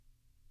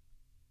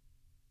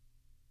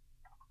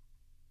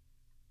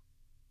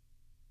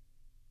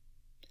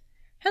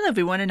Hello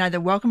everyone, and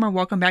either welcome or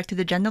welcome back to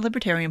the Gender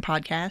Libertarian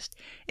Podcast.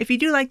 If you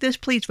do like this,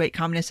 please rate,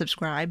 comment, and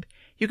subscribe.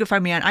 You can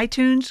find me on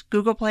iTunes,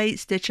 Google Play,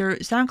 Stitcher,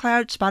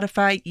 SoundCloud,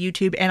 Spotify,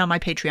 YouTube, and on my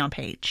Patreon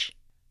page.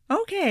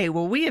 Okay,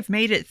 well we have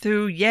made it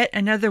through yet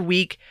another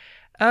week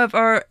of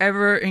our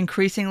ever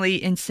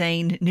increasingly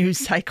insane news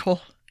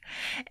cycle.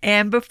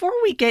 And before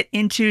we get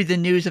into the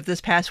news of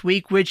this past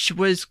week, which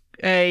was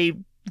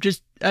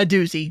just a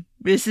doozy,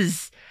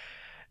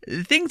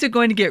 things are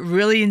going to get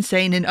really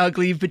insane and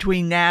ugly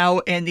between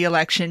now and the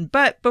election.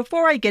 But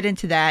before I get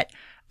into that,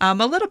 a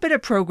little bit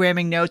of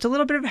programming notes, a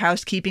little bit of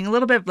housekeeping, a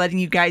little bit of letting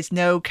you guys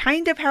know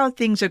kind of how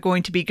things are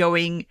going to be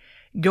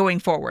going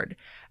forward.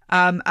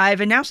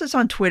 I've announced this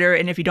on Twitter,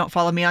 and if you don't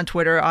follow me on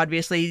Twitter,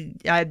 obviously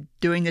I'm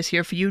doing this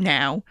here for you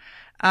now.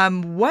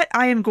 What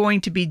I am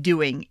going to be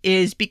doing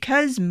is,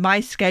 because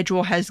my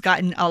schedule has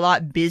gotten a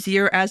lot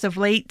busier as of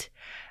late,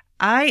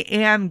 I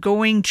am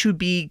going to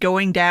be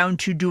going down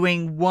to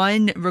doing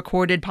one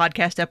recorded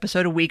podcast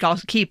episode a week. I'll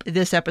keep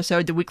this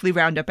episode, the weekly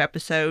roundup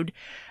episode.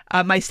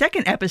 My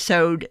second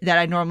episode that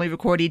I normally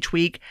record each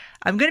week,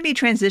 I'm going to be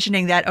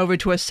transitioning that over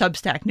to a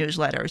Substack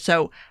newsletter.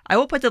 So I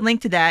will put the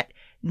link to that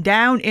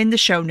down in the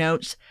show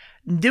notes.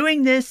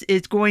 Doing this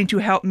is going to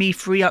help me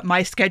free up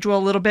my schedule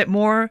a little bit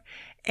more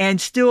and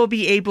still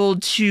be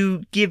able to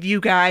give you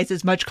guys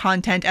as much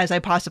content as I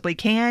possibly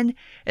can,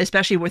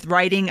 especially with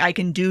writing. I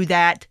can do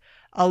that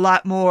a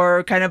lot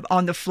more kind of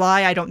on the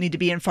fly. I don't need to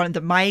be in front of the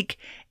mic.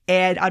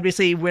 And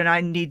obviously when I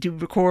need to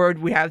record,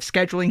 we have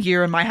scheduling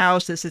here in my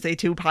house. This is a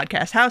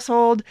 2-podcast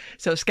household.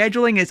 So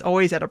scheduling is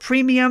always at a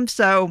premium.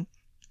 So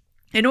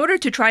in order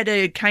to try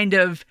to kind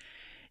of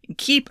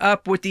keep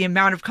up with the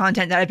amount of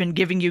content that I've been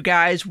giving you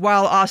guys,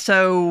 while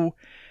also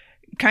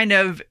kind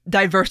of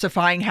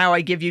diversifying how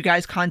I give you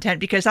guys content,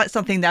 because that's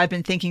something that I've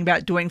been thinking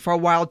about doing for a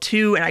while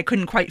too. And I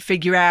couldn't quite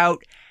figure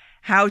out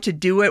how to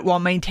do it while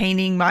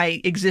maintaining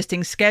my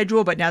existing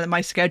schedule. But now that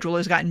my schedule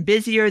has gotten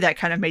busier, that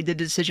kind of made the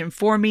decision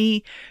for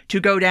me to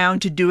go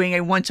down to doing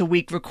a once a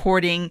week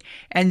recording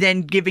and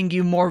then giving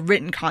you more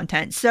written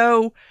content.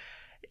 So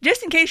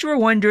just in case you were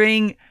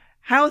wondering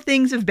how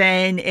things have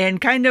been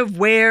and kind of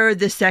where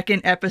the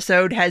second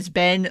episode has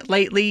been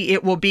lately,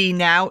 it will be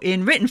now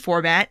in written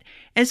format.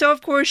 And so,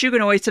 of course, you can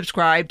always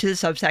subscribe to the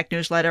Substack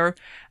newsletter.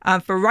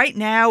 For right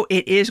now,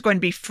 it is going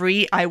to be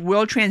free. I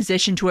will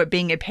transition to it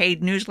being a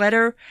paid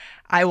newsletter.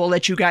 I will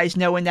let you guys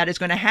know when that is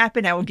going to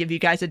happen. I will give you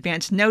guys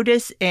advance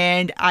notice,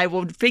 and I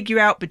will figure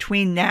out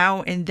between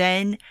now and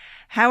then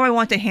how I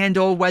want to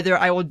handle whether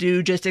I will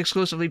do just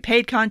exclusively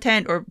paid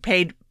content or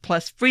paid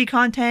plus free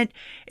content.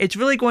 It's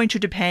really going to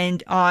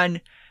depend on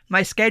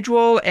my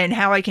schedule and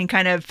how I can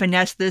kind of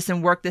finesse this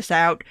and work this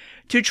out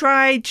to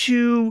try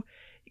to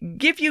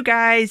give you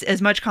guys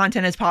as much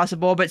content as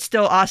possible, but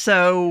still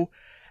also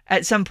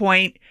at some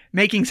point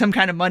making some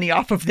kind of money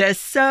off of this.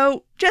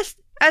 So just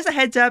as a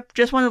heads up,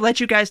 just want to let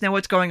you guys know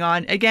what's going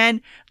on.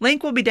 Again,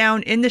 link will be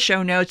down in the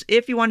show notes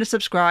if you want to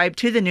subscribe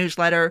to the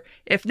newsletter.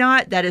 If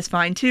not, that is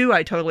fine too.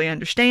 I totally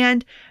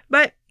understand.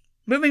 But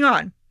moving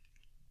on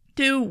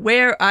to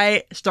where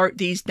I start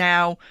these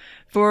now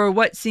for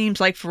what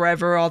seems like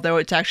forever, although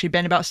it's actually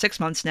been about 6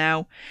 months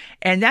now.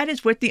 And that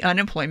is with the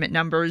unemployment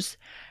numbers.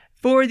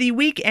 For the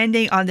week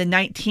ending on the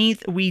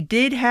 19th, we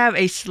did have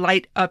a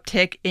slight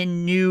uptick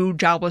in new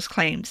jobless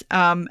claims.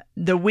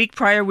 The week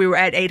prior, we were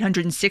at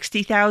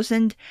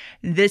 860,000.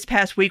 This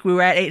past week, we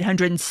were at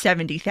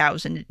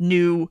 870,000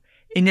 new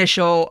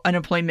initial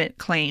unemployment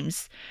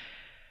claims.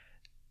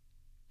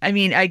 I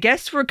mean, I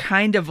guess we're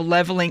kind of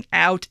leveling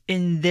out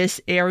in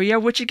this area,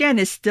 which again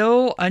is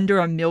still under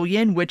 1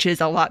 million, which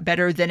is a lot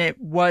better than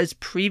it was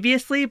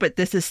previously, but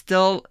this is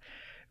still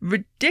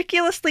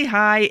ridiculously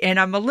high, and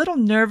I'm a little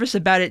nervous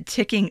about it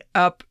ticking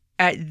up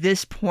at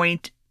this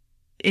point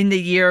in the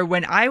year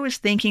when I was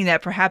thinking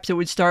that perhaps it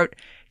would start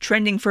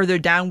trending further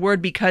downward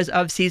because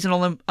of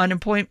seasonal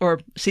employment.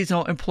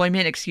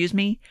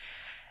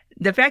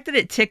 The fact that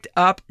it ticked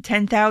up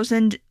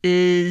 10,000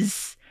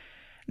 is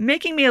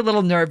making me a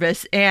little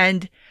nervous,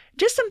 and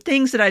just some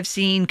things that I've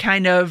seen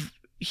kind of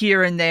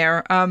here and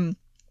there.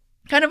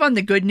 Kind of on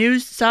the good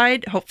news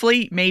side,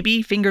 hopefully,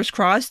 maybe, fingers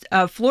crossed,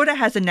 Florida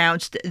has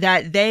announced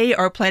that they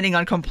are planning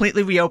on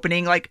completely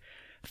reopening, like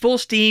full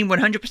steam,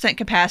 100%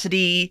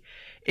 capacity,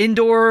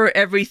 indoor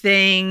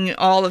everything,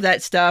 all of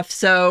that stuff.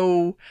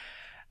 So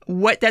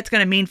what that's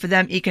going to mean for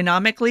them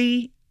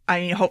economically, I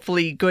mean,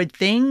 hopefully good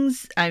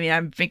things. I mean,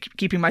 I'm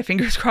keeping my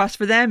fingers crossed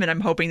for them, and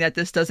I'm hoping that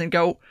this doesn't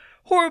go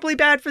horribly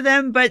bad for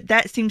them, but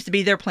that seems to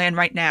be their plan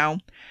right now.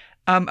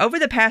 Over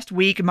the past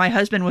week, my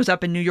husband was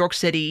up in New York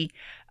City,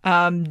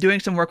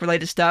 doing some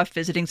work-related stuff,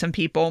 visiting some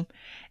people,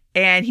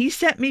 and he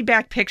sent me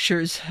back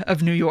pictures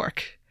of New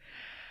York.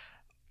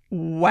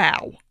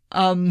 Wow.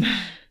 I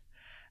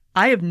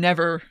have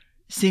never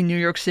seen New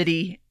York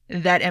City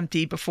that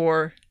empty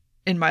before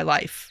in my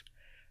life.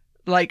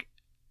 Like,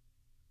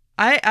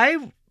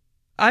 I'm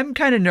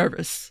kind of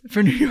nervous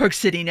for New York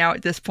City now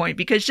at this point,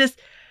 because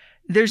just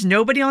there's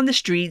nobody on the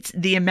streets.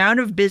 The amount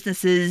of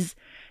businesses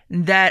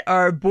that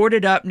are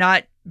boarded up,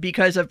 not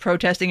because of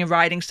protesting and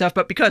rioting stuff,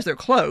 but because they're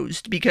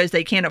closed, because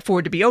they can't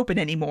afford to be open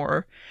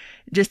anymore.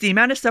 Just the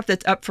amount of stuff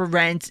that's up for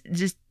rent,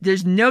 just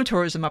there's no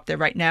tourism up there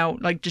right now,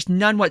 like just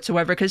none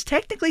whatsoever, because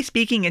technically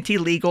speaking, it's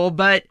illegal,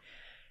 but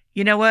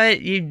you know what?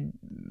 It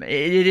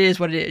is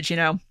what it is, you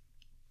know?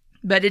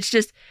 But it's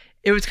just,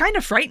 it was kind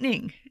of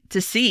frightening to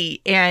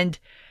see. And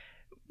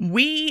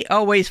we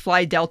always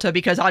fly Delta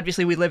because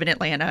obviously we live in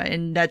Atlanta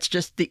and that's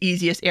just the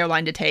easiest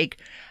airline to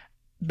take.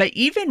 But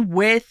even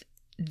with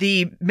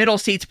the middle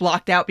seats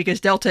blocked out, because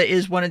Delta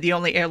is one of the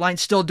only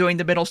airlines still doing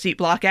the middle seat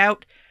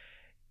blockout,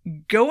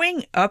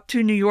 going up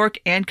to New York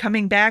and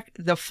coming back,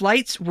 the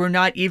flights were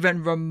not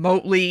even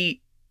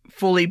remotely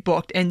fully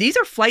booked. And these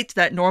are flights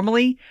that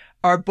normally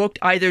are booked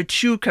either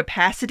to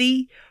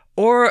capacity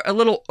or a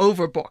little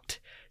overbooked.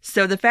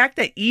 So the fact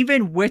that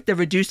even with the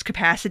reduced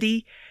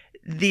capacity,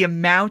 the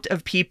amount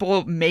of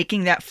people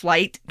making that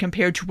flight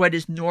compared to what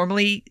is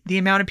normally the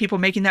amount of people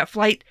making that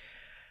flight,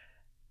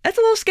 that's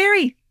a little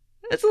scary.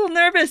 That's a little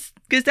nervous,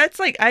 because that's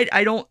like,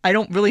 I don't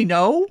really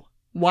know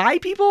why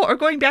people are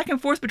going back and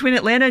forth between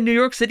Atlanta and New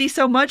York City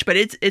so much, but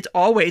it's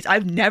always,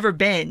 I've never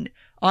been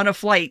on a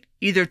flight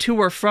either to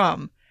or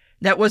from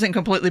that wasn't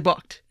completely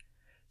booked.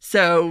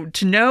 So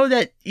to know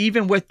that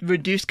even with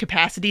reduced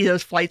capacity,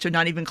 those flights are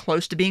not even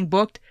close to being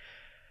booked,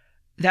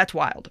 that's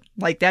wild.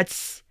 Like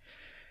that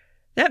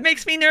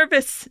makes me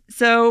nervous.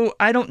 So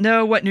I don't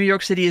know what New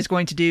York City is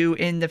going to do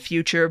in the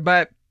future,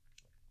 but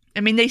I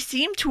mean, they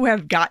seem to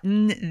have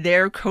gotten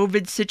their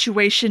COVID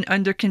situation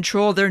under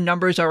control. Their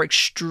numbers are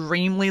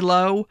extremely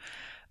low,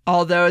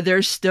 although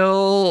they're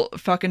still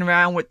fucking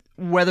around with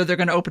whether they're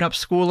going to open up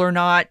school or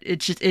not.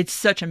 It's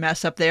such a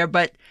mess up there,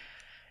 but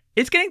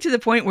it's getting to the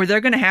point where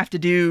they're going to have to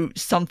do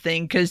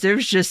something, because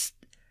there's just,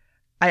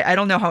 I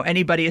don't know how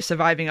anybody is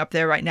surviving up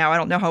there right now. I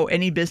don't know how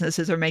any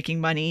businesses are making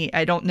money.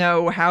 I don't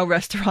know how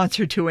restaurants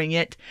are doing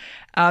it.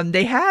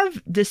 They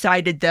have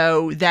decided,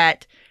 though,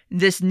 that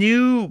this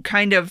new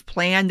kind of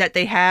plan that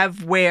they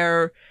have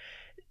where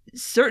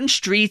certain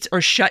streets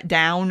are shut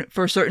down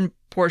for certain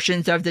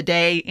portions of the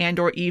day and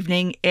or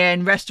evening,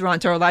 and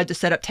restaurants are allowed to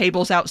set up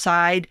tables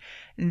outside,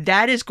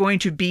 that is going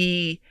to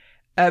be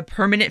a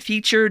permanent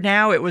feature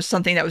now. It was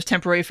something that was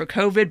temporary for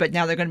COVID, but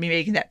now they're going to be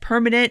making that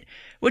permanent,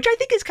 which I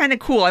think is kind of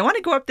cool. I want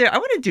to go up there. I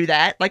want to do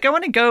that. Like, I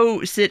want to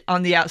go sit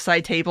on the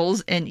outside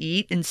tables and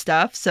eat and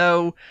stuff.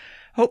 So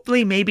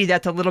hopefully maybe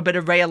that's a little bit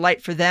of ray of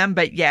light for them.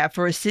 But yeah,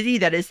 for a city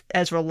that is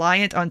as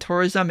reliant on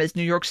tourism as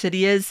New York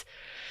City is,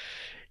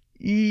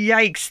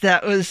 yikes,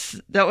 that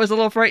was a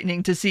little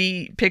frightening to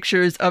see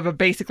pictures of a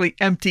basically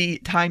empty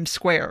Times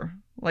Square.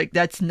 Like,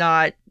 that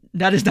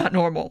is not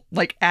normal,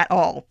 like, at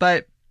all.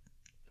 But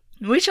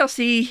we shall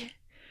see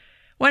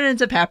what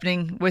ends up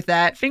happening with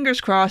that.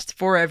 Fingers crossed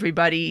for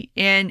everybody.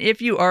 And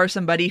if you are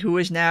somebody who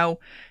is now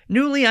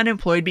newly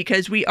unemployed,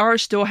 because we are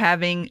still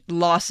having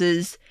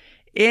losses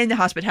in the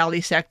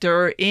hospitality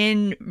sector,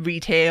 in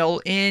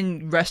retail,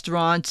 in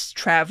restaurants,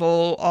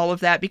 travel, all of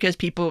that, because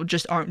people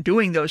just aren't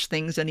doing those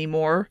things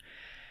anymore.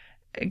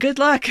 Good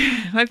luck.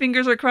 My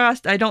fingers are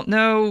crossed. I don't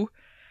know.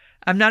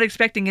 I'm not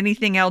expecting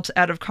anything else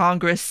out of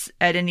Congress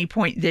at any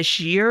point this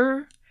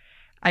year.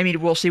 I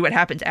mean, we'll see what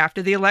happens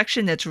after the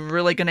election. That's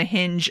really going to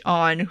hinge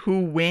on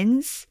who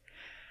wins.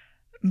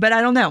 But I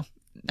don't know.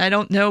 I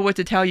don't know what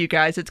to tell you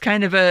guys. It's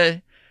kind of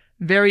a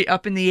very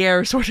up in the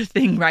air sort of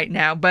thing right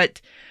now.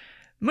 But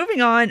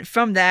moving on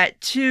from that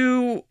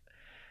to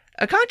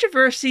a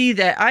controversy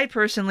that I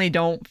personally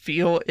don't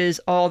feel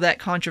is all that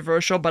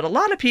controversial, but a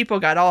lot of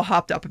people got all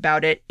hopped up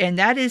about it. And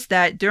that is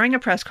that during a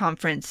press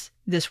conference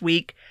this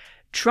week,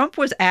 Trump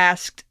was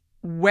asked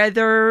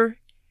whether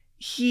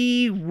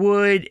he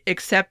would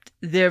accept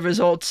the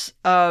results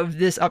of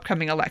this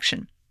upcoming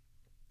election.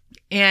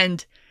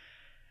 And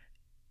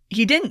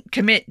he didn't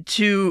commit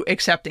to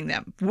accepting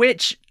them,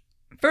 which,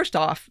 first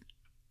off,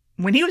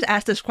 when he was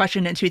asked this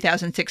question in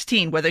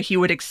 2016, whether he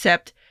would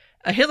accept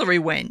a Hillary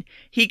win,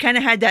 he kind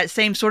of had that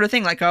same sort of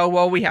thing, like, oh,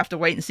 well, we have to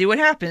wait and see what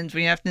happens.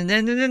 We have to,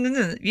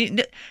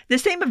 the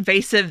same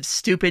evasive,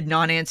 stupid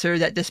non-answer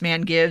that this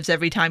man gives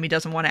every time he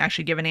doesn't want to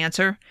actually give an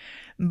answer.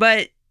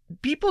 But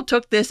people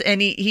took this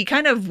and he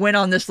kind of went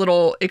on this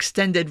little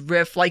extended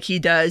riff like he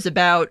does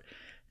about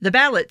the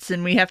ballots,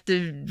 and we have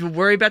to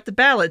worry about the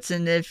ballots.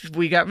 And if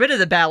we got rid of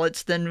the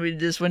ballots, then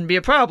this wouldn't be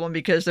a problem,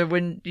 because there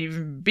wouldn't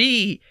even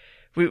be,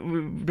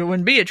 there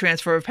wouldn't be a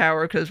transfer of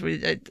power, because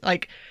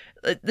like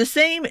the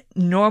same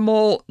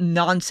normal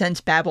nonsense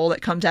babble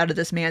that comes out of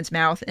this man's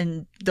mouth,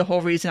 and the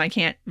whole reason I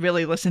can't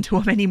really listen to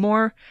him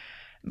anymore.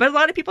 But a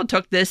lot of people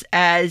took this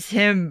as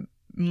him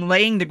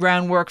laying the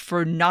groundwork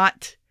for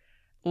not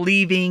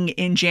leaving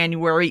in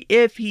January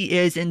if he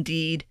is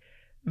indeed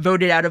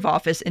voted out of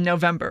office in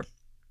November.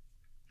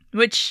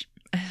 Which,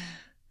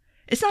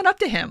 it's not up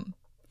to him.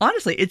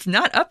 Honestly, it's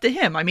not up to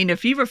him. I mean,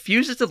 if he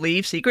refuses to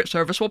leave, Secret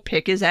Service will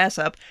pick his ass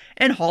up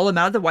and haul him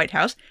out of the White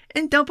House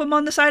and dump him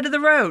on the side of the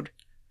road.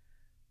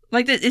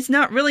 Like, it's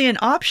not really an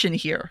option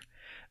here.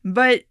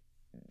 But,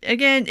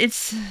 again,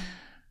 it's...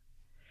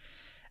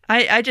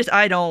 I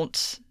don't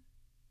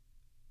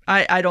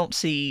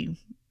see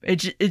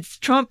It's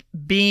Trump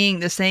being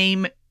the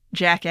same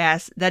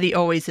jackass that he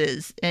always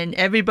is, and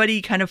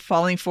everybody kind of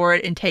falling for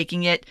it and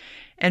taking it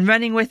and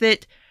running with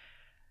it.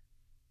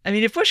 I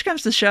mean, if push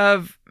comes to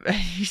shove,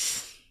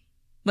 he's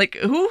like,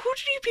 who do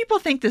you people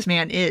think this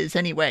man is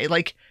anyway?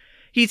 Like,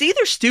 he's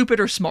either stupid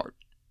or smart.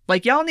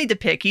 Like, y'all need to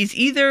pick. He's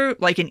either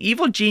like an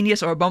evil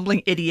genius or a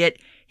bumbling idiot.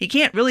 He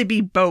can't really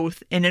be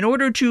both. And in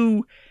order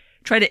to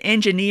try to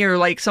engineer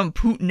like some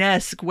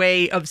Putin-esque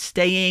way of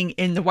staying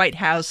in the White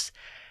House,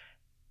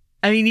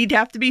 I mean, he'd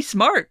have to be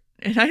smart.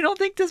 And I don't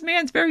think this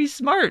man's very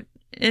smart.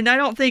 And I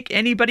don't think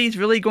anybody's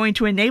really going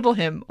to enable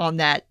him on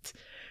that.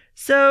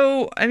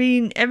 So, I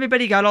mean,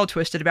 everybody got all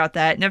twisted about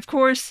that. And of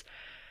course,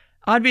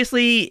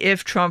 obviously,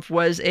 if Trump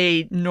was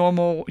a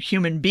normal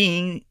human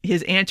being,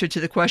 his answer to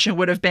the question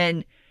would have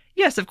been,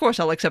 yes, of course,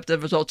 I'll accept the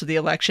results of the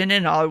election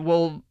and I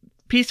will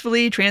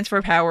peacefully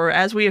transfer power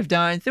as we have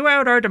done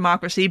throughout our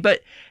democracy.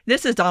 But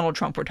this is Donald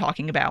Trump we're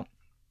talking about.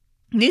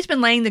 And he's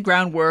been laying the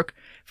groundwork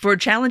for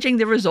challenging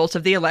the results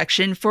of the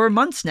election for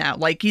months now.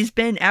 Like, he's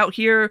been out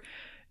here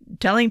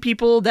telling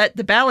people that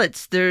the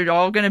ballots, they're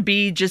all going to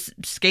be just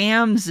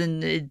scams,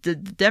 and the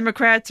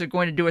Democrats are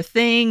going to do a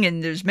thing,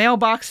 and there's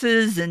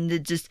mailboxes, and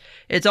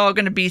it's all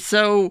going to be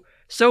so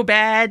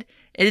bad.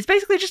 And it's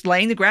basically just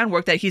laying the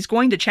groundwork that he's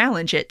going to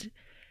challenge it.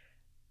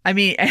 I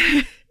mean,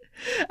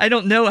 I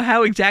don't know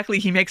how exactly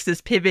he makes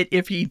this pivot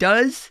if he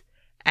does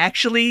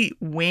actually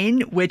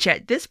win, which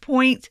at this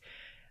point,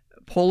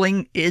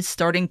 polling is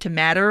starting to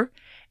matter.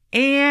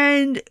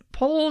 And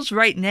polls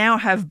right now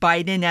have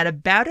Biden at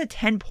about a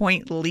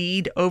 10-point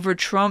lead over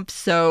Trump,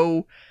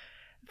 so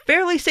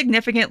fairly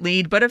significant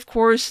lead. But of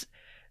course,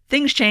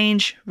 things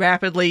change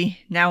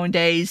rapidly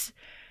nowadays.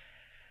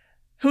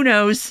 Who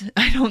knows?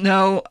 I don't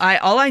know.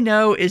 All I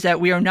know is that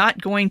we are not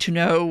going to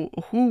know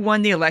who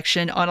won the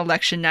election on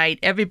election night.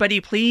 Everybody,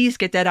 please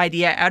get that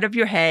idea out of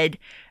your head.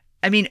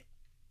 I mean,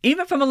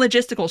 even from a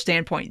logistical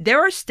standpoint, there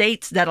are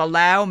states that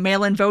allow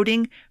mail-in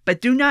voting, but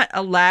do not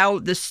allow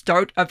the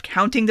start of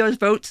counting those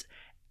votes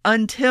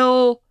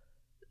until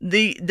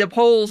the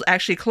polls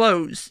actually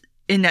close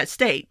in that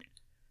state.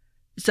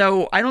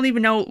 So I don't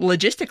even know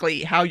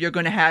logistically how you're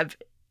going to have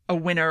a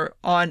winner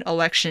on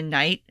election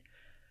night.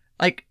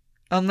 Like,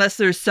 unless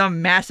there's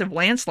some massive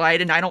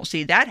landslide, and I don't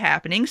see that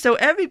happening. So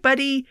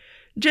everybody,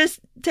 just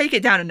take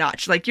it down a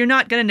notch. Like, you're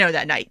not going to know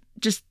that night.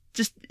 Just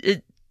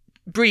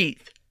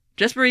breathe.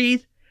 Just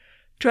breathe.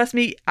 Trust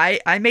me,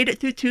 I made it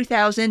through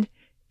 2000.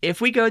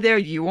 If we go there,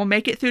 you will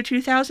make it through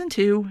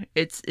 2002.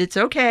 It's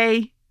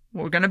okay.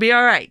 We're going to be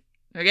all right.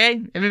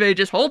 Okay? Everybody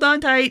just hold on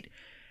tight.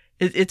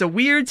 It's a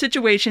weird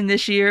situation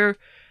this year.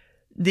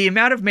 The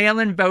amount of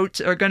mail-in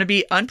votes are going to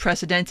be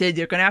unprecedented.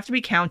 They're going to have to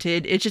be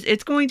counted.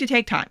 It's going to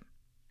take time.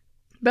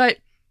 But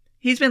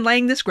he's been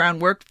laying this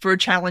groundwork for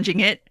challenging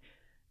it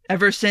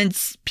ever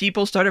since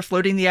people started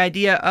floating the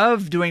idea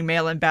of doing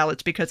mail-in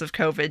ballots because of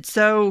COVID.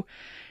 So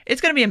it's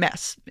going to be a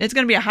mess. It's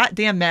going to be a hot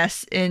damn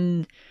mess.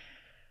 And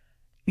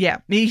yeah,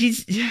 I mean, he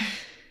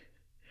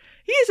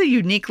is a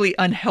uniquely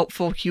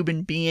unhelpful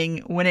human being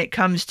when it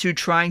comes to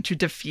trying to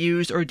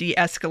diffuse or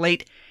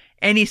de-escalate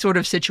any sort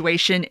of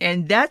situation.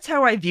 And that's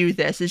how I view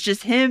this. It's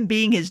just him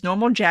being his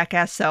normal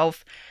jackass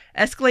self,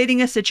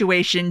 escalating a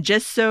situation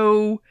just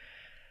so,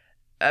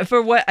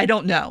 for what, I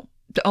don't know.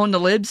 To own the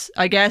libs,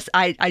 I guess.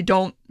 I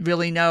don't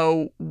really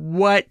know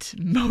what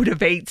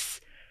motivates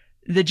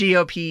the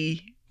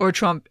GOP or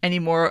Trump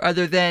anymore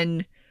other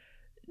than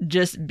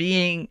just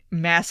being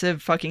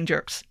massive fucking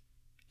jerks.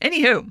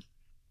 Anywho,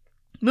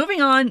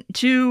 moving on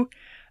to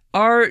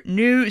our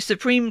new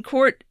Supreme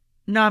Court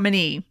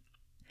nominee.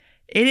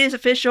 It is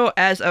official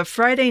as of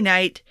Friday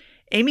night.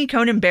 Amy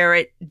Coney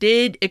Barrett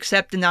did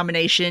accept the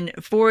nomination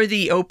for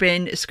the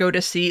open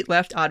SCOTUS seat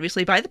left,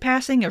 obviously, by the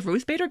passing of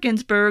Ruth Bader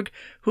Ginsburg,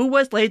 who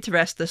was laid to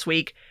rest this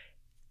week.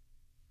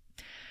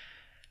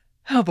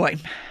 Oh boy.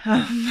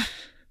 I'm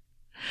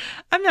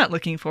not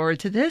looking forward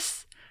to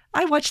this.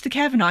 I watched the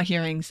Kavanaugh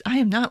hearings. I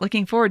am not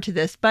looking forward to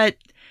this. But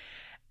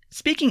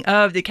speaking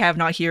of the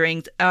Kavanaugh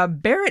hearings,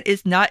 Barrett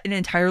is not an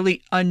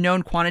entirely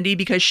unknown quantity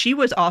because she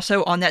was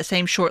also on that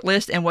same short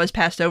list and was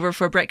passed over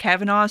for Brett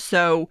Kavanaugh.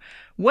 So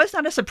was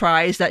not a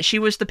surprise that she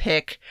was the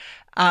pick.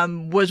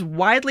 Was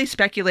widely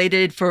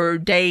speculated for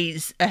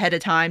days ahead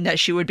of time that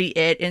she would be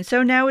it. And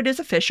so now it is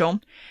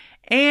official.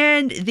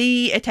 And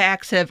the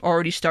attacks have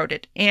already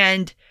started.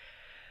 And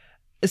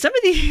some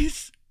of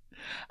these,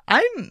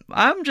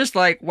 I'm just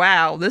like,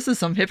 wow, this is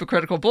some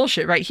hypocritical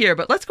bullshit right here.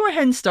 But let's go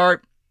ahead and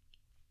start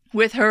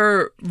with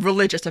her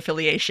religious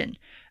affiliation.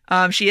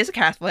 She is a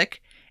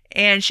Catholic,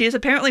 and she is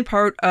apparently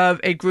part of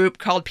a group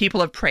called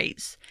People of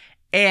Praise.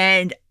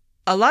 And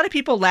a lot of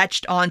people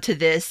latched onto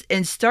this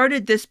and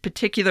started this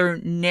particular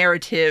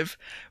narrative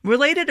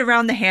related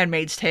around The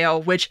Handmaid's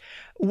Tale, which,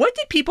 what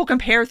did people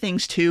compare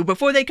things to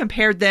before they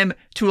compared them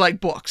to, like,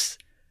 books?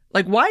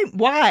 Like, why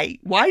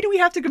do we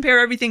have to compare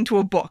everything to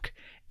a book?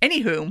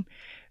 Anywho,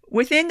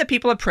 within the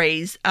People of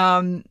Praise,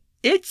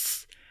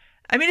 it's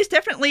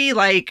definitely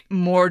like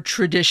more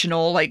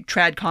traditional, like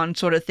TradCon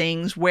sort of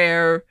things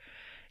where,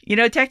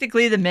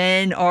 Technically the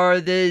men are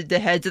the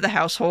heads of the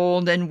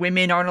household, and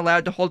women aren't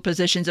allowed to hold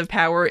positions of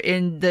power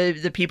in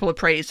the People of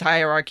Praise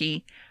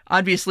hierarchy.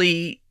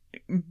 Obviously,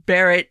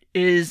 Barrett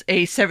is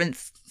a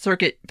Seventh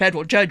Circuit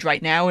federal judge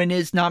right now and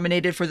is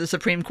nominated for the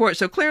Supreme Court.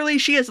 So clearly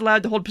she is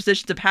allowed to hold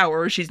positions of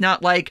power. She's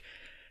not like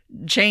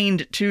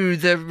chained to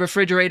the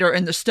refrigerator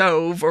and the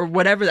stove or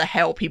whatever the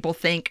hell people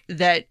think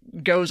that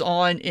goes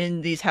on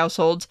in these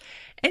households.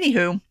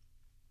 Anywho,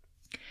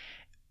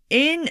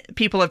 in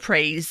People of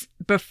Praise,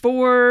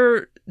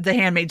 before The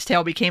Handmaid's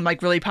Tale became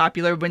like really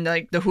popular, when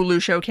the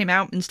Hulu show came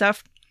out and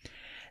stuff,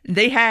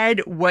 they had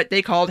what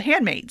they called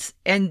handmaids.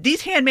 And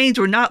these handmaids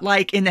were not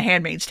like in The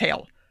Handmaid's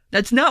Tale.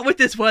 That's not what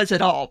this was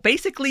at all.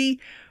 Basically,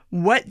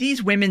 what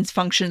these women's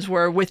functions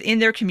were within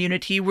their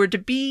community were to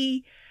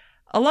be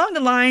along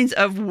the lines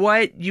of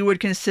what you would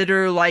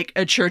consider like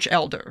a church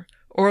elder,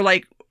 or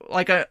like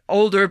an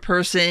older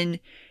person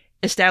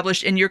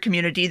established in your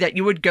community that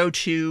you would go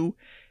to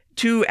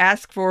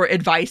ask for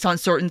advice on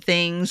certain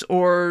things,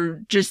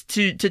 or just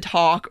to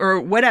talk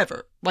or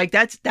whatever. Like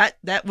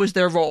that was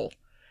their role.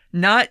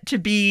 Not to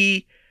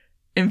be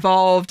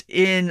involved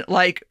in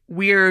like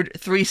weird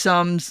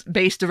threesomes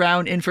based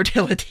around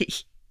infertility.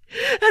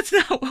 That's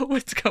not what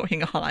was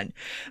going on.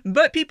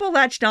 But people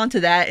latched onto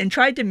that and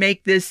tried to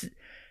make this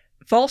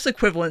false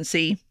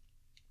equivalency,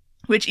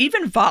 which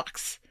even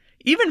Vox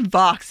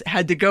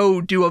had to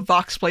go do a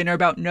Voxplainer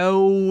about,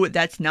 no,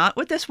 that's not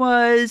what this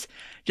was.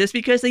 Just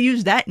because they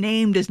used that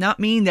name does not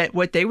mean that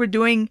what they were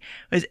doing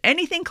was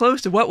anything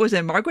close to what was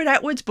in Margaret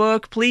Atwood's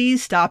book.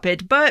 Please stop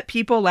it. But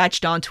people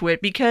latched onto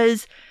it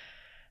because,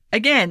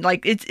 again,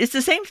 like it's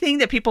the same thing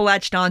that people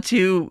latched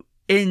onto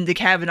in the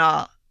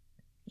Kavanaugh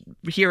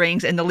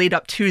hearings and the lead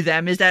up to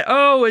them, is that,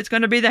 oh, it's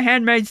going to be The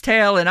Handmaid's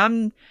Tale,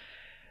 and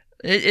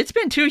it's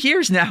been 2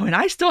 years now, and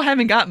I still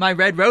haven't got my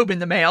red robe in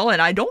the mail,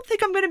 and I don't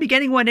think I'm going to be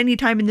getting one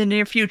anytime in the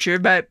near future.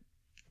 But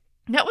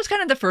that was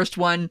kind of the first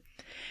one.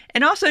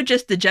 And also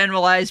just the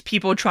generalized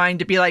people trying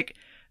to be like,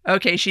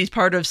 okay, she's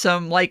part of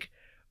some like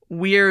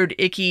weird,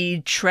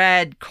 icky,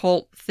 trad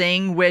cult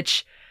thing,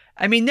 which,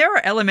 I mean, there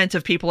are elements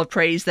of People of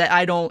Praise that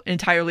I don't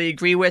entirely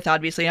agree with.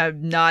 Obviously,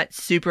 I'm not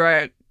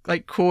super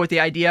like cool with the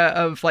idea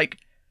of like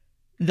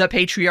the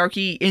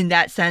patriarchy in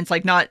that sense,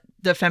 like not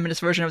the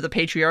feminist version of the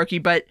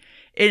patriarchy, but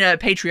in a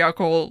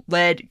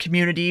patriarchal-led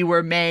community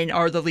where men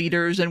are the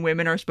leaders and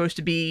women are supposed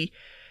to be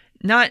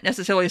not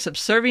necessarily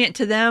subservient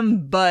to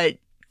them, but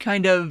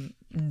kind of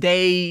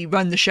they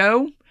run the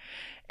show.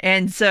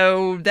 And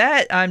so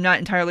that I'm not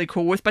entirely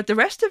cool with, but the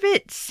rest of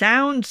it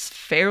sounds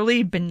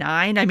fairly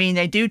benign. I mean,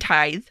 they do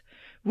tithe,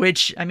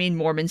 which, I mean,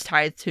 Mormons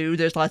tithe too.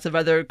 There's lots of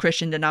other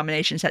Christian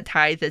denominations that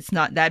tithe. It's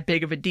not that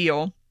big of a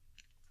deal.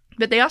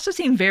 But they also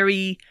seem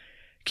very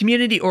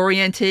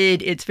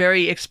community-oriented. It's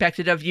very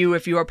expected of you,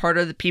 if you are part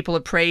of the People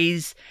of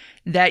Praise,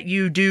 that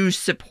you do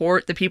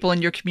support the people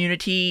in your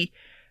community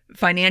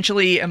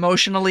financially,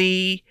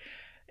 emotionally.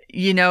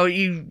 You know,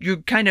 you're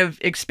kind of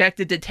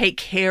expected to take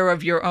care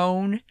of your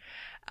own.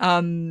 I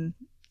mean,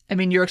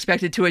 you're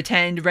expected to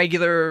attend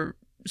regular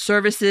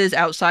services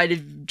outside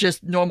of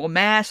just normal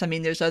mass. I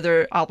mean, there's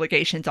other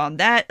obligations on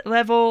that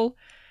level.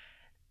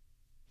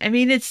 I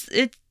mean,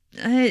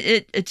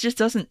 it just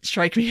doesn't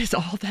strike me as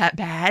all that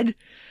bad.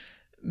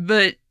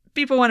 But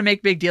people want to make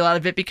a big deal out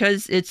of it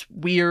because it's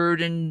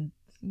weird and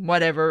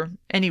whatever.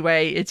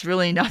 Anyway, it's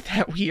really not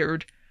that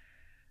weird.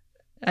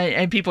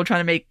 And people trying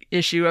to make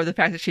issue of the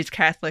fact that she's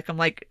Catholic. I'm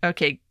like,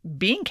 okay,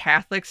 being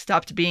Catholic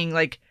stopped being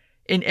like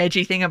an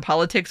edgy thing in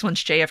politics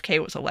once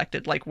JFK was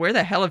elected. Like, where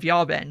the hell have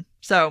y'all been?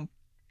 So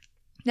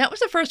that was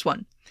the first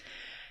one.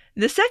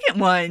 The second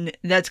one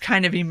that's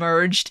kind of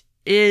emerged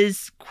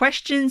is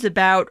questions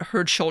about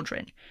her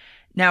children.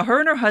 Now, her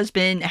and her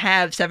husband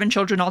have 7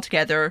 children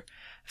altogether,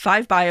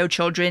 5 bio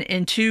children,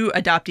 and 2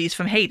 adoptees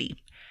from Haiti.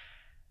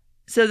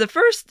 So the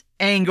first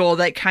angle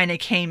that kind of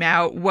came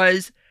out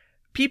was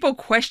people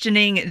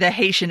questioning the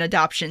Haitian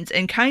adoptions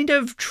and kind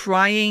of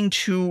trying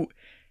to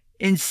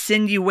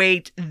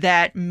insinuate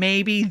that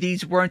maybe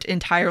these weren't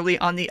entirely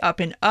on the up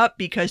and up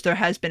because there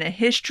has been a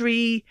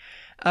history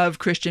of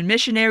Christian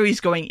missionaries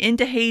going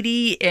into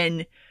Haiti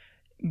and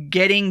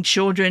getting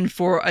children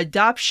for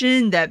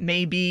adoption that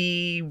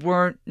maybe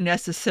weren't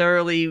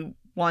necessarily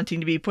wanting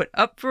to be put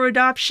up for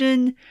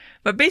adoption,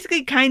 but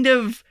basically kind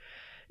of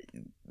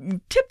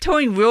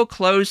tiptoeing real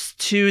close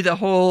to the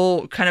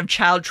whole kind of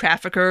child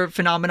trafficker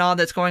phenomenon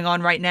that's going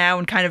on right now,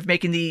 and kind of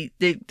making the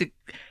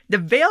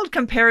veiled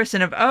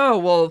comparison of, oh,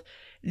 well,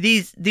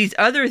 these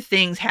other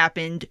things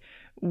happened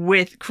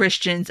with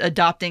Christians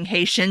adopting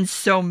Haitians,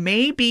 so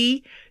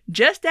maybe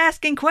just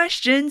asking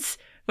questions,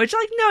 which,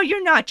 like, no,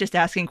 you're not just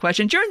asking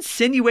questions. You're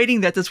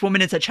insinuating that this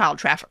woman is a child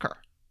trafficker.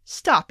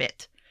 Stop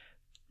it.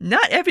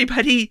 Not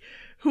everybody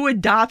who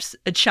adopts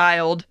a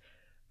child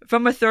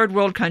from a third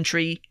world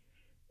country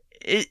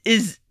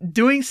is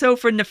doing so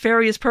for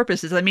nefarious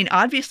purposes. I mean,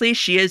 obviously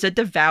she is a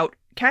devout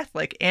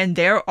Catholic, and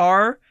there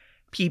are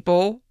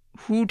people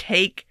who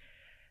take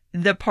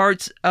the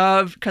parts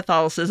of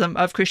Catholicism,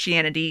 of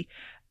Christianity,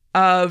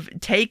 of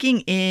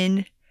taking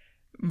in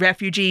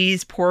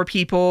refugees, poor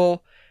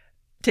people,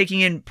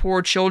 taking in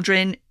poor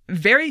children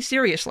very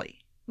seriously.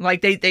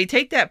 Like, they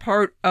take that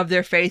part of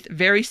their faith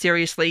very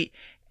seriously.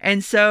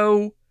 And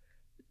so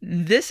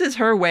this is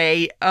her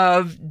way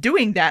of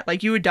doing that.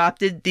 Like, you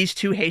adopted these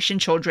 2 Haitian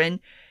children,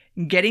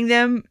 getting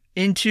them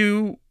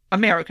into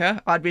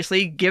America,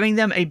 obviously, giving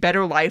them a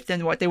better life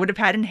than what they would have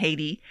had in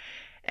Haiti.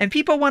 And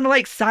people want to,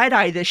 like,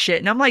 side-eye this shit.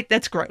 And I'm like,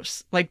 that's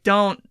gross. Like,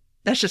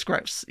 that's just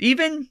gross.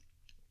 Even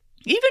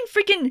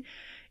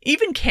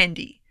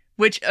Kendi,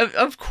 which,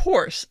 of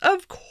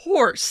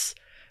course,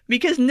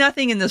 because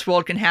nothing in this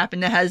world can happen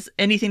that has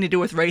anything to do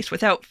with race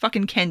without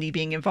fucking Kendi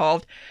being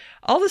involved.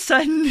 All of a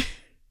sudden,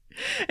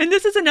 and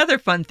this is another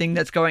fun thing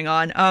that's going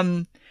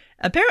on.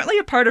 Apparently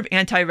a part of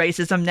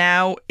anti-racism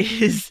now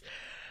is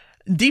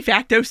de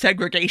facto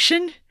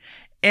segregation.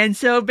 And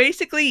so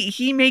basically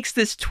he makes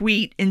this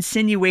tweet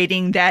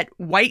insinuating that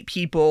white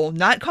people,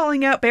 not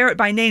calling out Barrett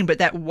by name, but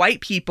that white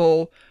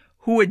people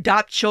who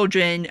adopt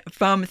children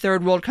from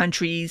third world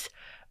countries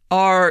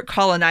are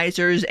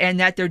colonizers, and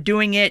that they're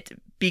doing it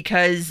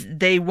because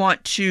they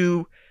want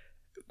to,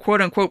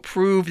 quote unquote,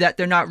 prove that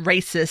they're not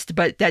racist,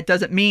 but that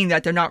doesn't mean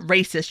that they're not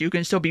racist. You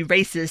can still be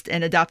racist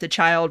and adopt a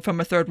child from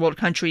a third world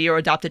country, or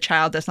adopt a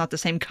child that's not the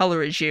same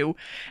color as you.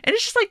 And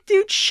it's just like,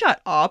 dude,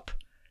 shut up.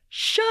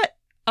 Shut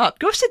up.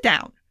 Go sit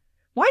down.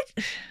 Why?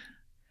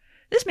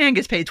 This man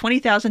gets paid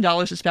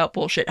 $20,000 to spout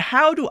bullshit.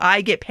 How do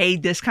I get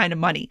paid this kind of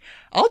money?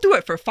 I'll do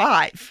it for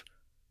 $5,000.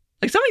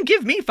 Like, someone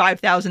give me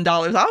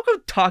 $5,000. I'll go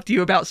talk to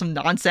you about some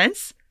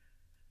nonsense.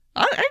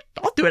 I'll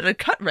do it at a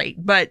cut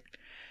rate. But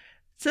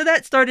so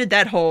that started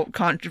that whole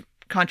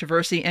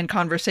controversy and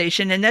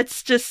conversation. And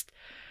that's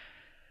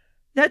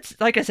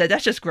like I said,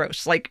 that's just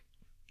gross. Like,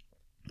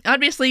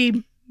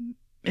 obviously,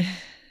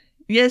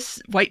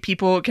 yes, white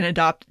people can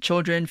adopt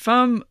children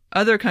from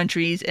other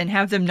countries and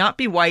have them not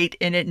be white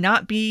and it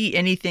not be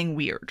anything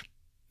weird.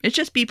 It's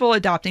just people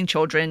adopting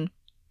children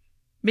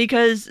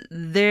because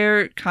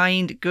they're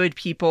kind, good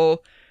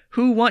people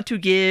who want to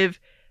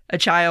give a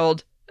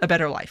child a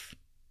better life.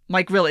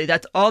 Like, really,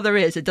 that's all there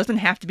is. It doesn't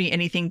have to be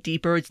anything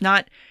deeper. It's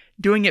not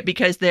doing it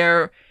because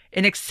they're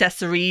an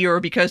accessory or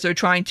because they're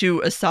trying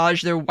to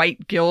assuage their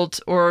white guilt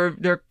or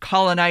they're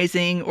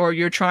colonizing or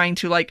you're trying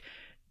to, like,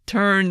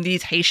 turn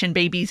these Haitian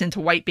babies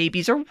into white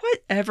babies or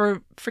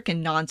whatever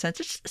freaking nonsense.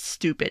 It's just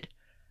stupid.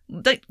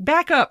 Like,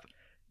 back up.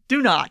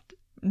 Do not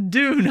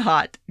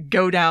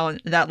go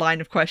down that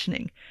line of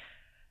questioning.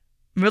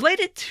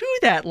 Related to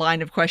that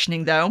line of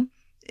questioning, though,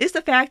 is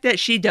the fact that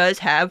she does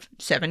have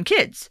 7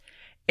 kids.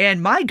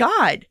 And my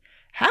God,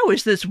 how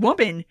is this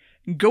woman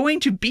going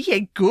to be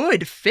a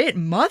good, fit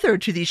mother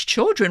to these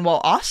children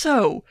while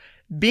also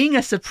being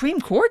a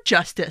Supreme Court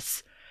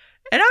justice?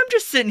 And I'm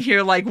just sitting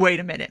here like, wait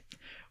a minute.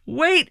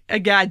 Wait a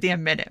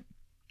goddamn minute.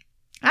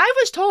 I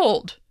was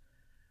told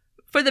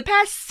for the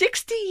past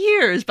 60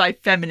 years by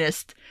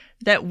feminists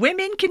that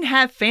women can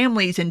have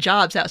families and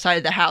jobs outside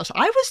of the house.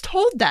 I was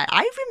told that.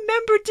 I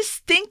remember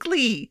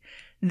distinctly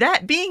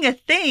that being a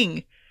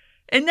thing.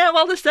 And now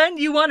all of a sudden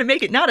you want to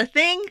make it not a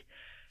thing?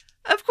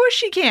 Of course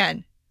she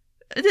can.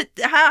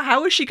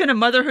 How is she going to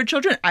mother her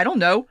children? I don't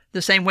know.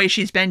 The same way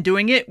she's been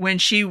doing it when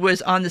she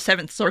was on the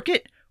 7th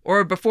Circuit,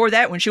 or before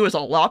that when she was a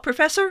law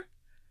professor.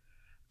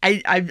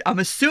 I'm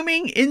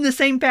assuming in the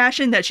same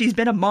fashion that she's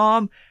been a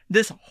mom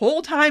this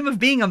whole time of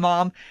being a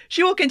mom,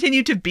 she will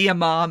continue to be a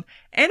mom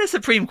and a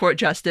Supreme Court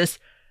justice.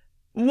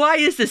 Why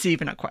is this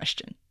even a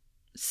question?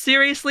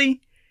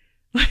 Seriously?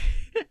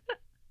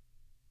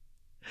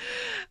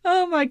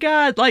 Oh my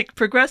God, like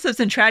progressives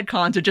and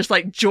tradcons are just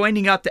like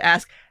joining up to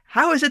ask,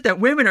 how is it that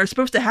women are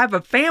supposed to have a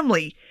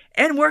family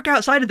and work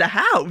outside of the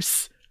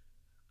house?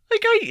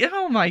 Like,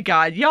 oh my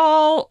God,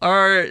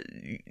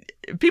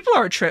 people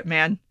are a trip,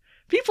 man.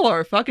 People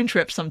are a fucking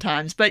trip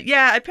sometimes. But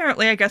yeah,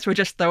 apparently I guess we're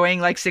just throwing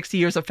like 60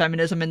 years of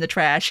feminism in the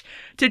trash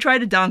to try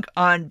to dunk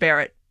on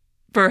Barrett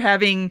for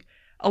having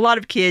a lot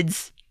of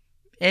kids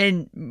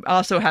and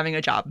also having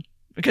a job.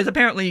 Because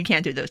apparently you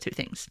can't do those 2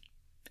 things.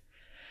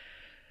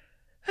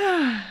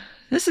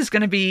 This is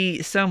going to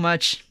be so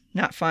much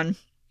not fun.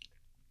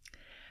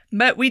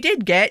 But we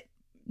did get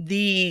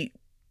the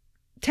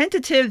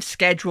tentative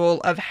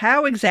schedule of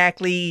how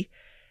exactly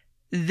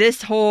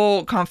this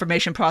whole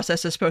confirmation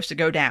process is supposed to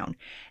go down.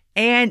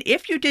 And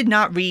if you did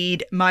not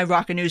read my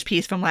Rocket News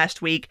piece from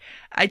last week,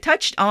 I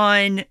touched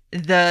on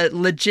the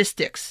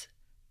logistics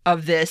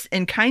of this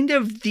and kind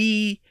of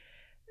the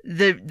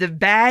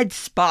bad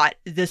spot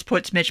this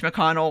puts Mitch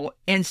McConnell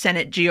and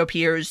Senate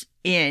GOPers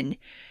in.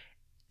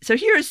 So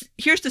here's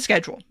the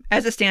schedule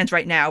as it stands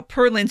right now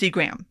per Lindsey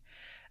Graham.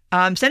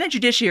 Senate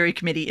Judiciary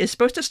Committee is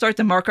supposed to start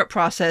the markup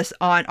process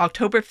on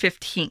October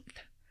 15th,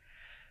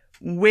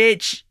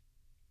 which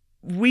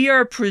we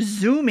are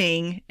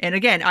presuming, and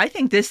again, I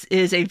think this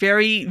is a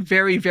very,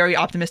 very, very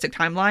optimistic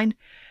timeline,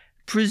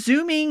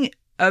 presuming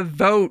a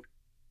vote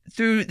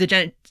through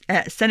the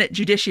Senate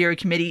Judiciary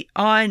Committee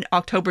on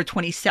October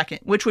 22nd,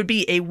 which would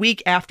be a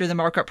week after the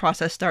markup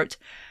process starts.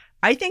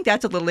 I think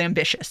that's a little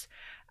ambitious.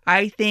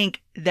 I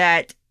think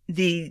that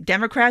the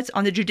Democrats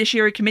on the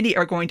Judiciary Committee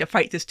are going to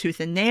fight this tooth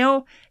and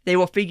nail. They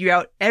will figure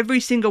out every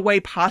single way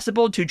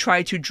possible to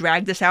try to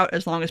drag this out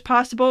as long as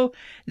possible.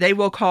 They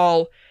will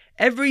call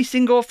every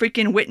single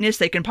freaking witness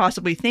they can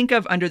possibly think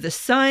of under the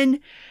sun.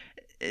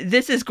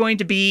 This is going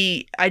to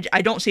be, I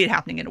don't see it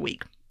happening in a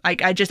week.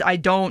 I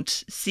don't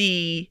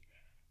see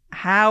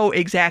how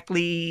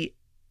exactly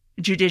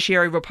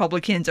Judiciary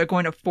Republicans are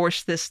going to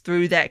force this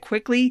through that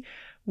quickly.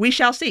 We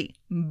shall see.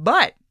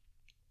 But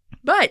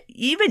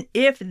even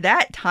if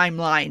that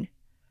timeline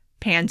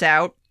pans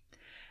out,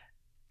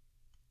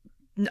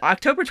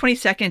 October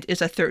 22nd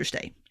is a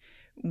Thursday,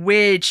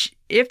 which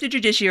if the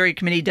Judiciary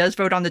Committee does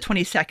vote on the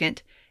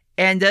 22nd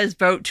and does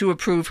vote to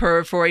approve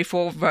her for a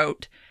full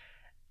vote,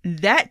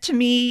 that to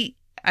me,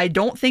 I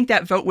don't think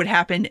that vote would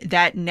happen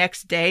that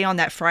next day on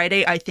that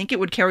Friday. I think it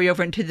would carry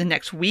over into the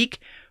next week,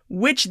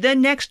 which the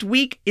next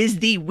week is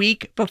the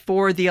week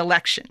before the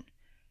election.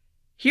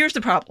 Here's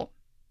the problem.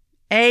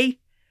 A,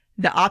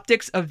 the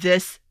optics of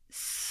this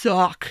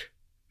suck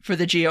for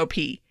the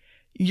GOP.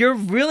 You're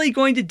really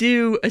going to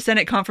do a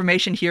Senate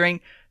confirmation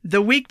hearing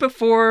the week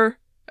before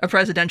a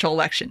presidential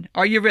election.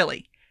 Are you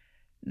really?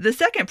 The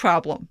second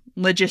problem,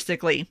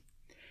 logistically,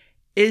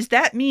 is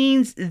that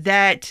means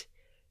that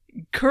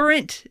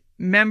current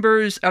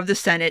members of the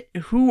Senate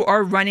who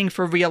are running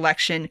for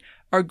re-election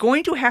are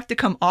going to have to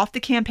come off the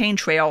campaign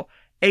trail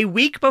a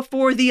week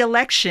before the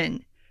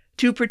election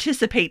to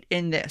participate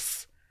in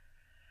this.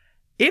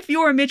 If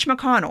you're Mitch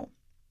McConnell,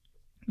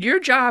 your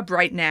job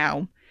right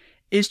now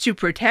is to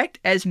protect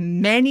as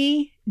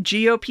many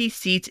GOP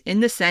seats in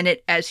the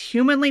Senate as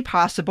humanly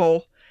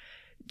possible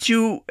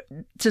to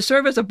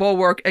serve as a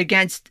bulwark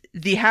against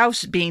the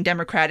House being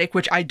Democratic,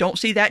 which I don't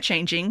see that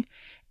changing,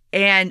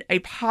 and a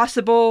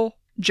possible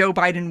Joe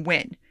Biden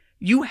win.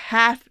 You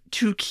have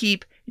to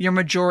keep your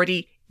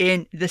majority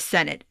in the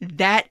Senate.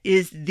 That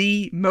is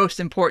the most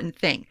important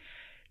thing.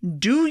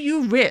 Do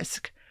you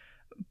risk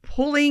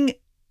pulling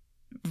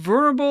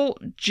vulnerable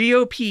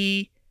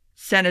GOP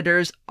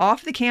senators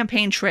off the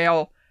campaign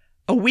trail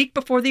a week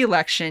before the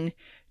election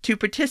to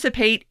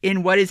participate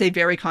in what is a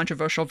very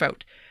controversial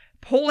vote?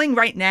 Polling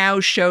right now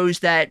shows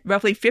that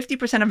roughly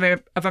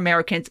 50% of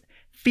Americans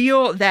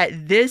feel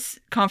that this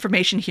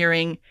confirmation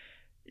hearing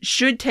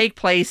should take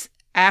place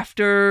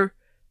after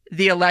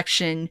the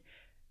election,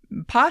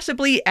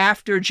 possibly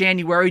after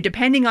January,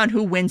 depending on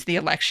who wins the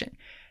election.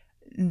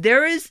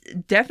 There is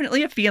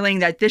definitely a feeling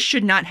that this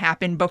should not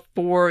happen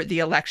before the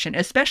election,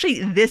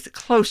 especially this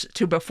close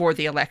to before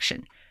the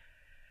election.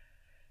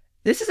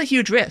 This is a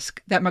huge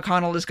risk that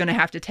McConnell is going to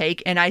have to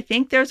take, and I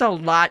think there's a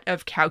lot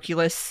of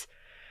calculus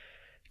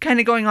kind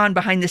of going on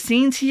behind the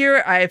scenes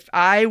here. If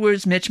I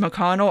was Mitch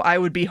McConnell, I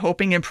would be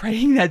hoping and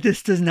praying that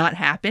this does not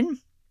happen.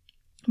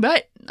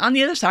 But on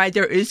the other side,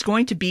 there is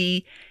going to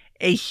be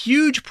a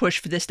huge push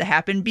for this to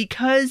happen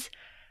because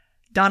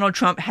Donald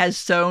Trump has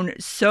sown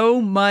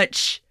so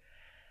much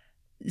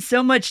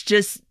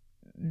just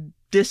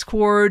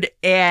discord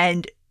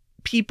and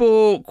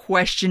people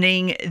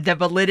questioning the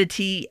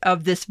validity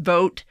of this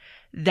vote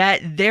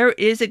that there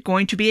is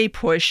going to be a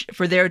push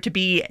for there to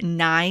be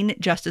 9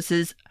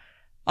 justices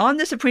on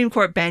the Supreme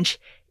Court bench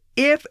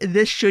if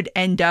this should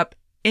end up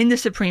in the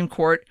Supreme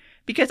Court.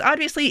 Because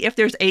obviously, if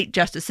there's 8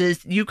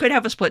 justices, you could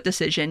have a split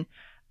decision.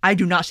 I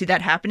do not see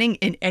that happening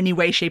in any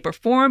way, shape, or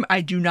form. I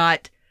do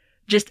not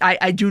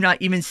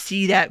even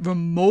see that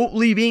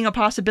remotely being a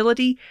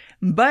possibility,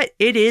 but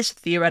it is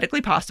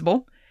theoretically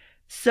possible.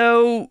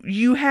 So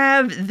you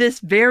have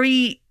this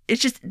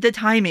it's just the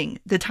timing.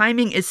 The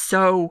timing is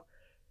so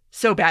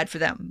bad for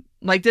them.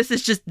 Like, this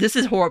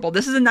is horrible.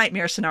 This is a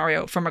nightmare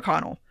scenario for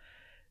McConnell.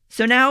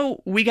 So now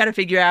we got to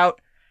figure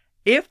out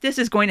if this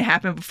is going to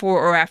happen before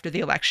or after the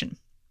election.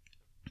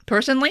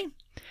 Personally,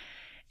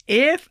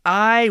 if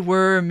I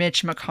were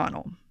Mitch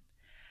McConnell,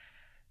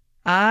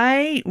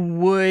 I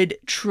would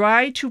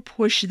try to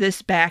push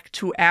this back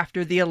to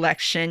after the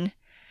election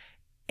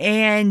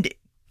and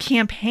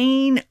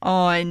campaign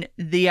on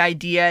the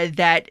idea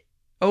that,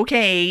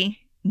 okay,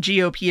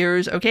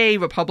 GOPers, okay,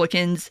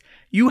 Republicans,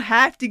 you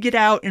have to get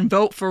out and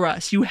vote for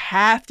us. You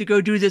have to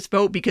go do this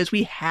vote because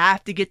we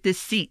have to get this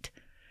seat.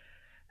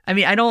 I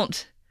mean,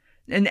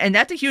 and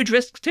that's a huge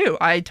risk too.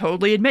 I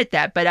totally admit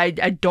that, but I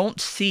don't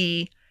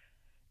see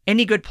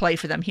any good play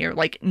for them here.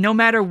 Like, no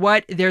matter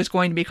what, there's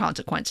going to be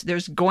consequence.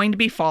 There's going to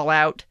be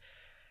fallout.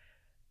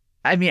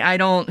 I mean,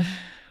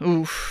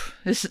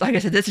 this, like I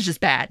said, this is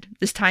just bad.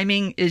 This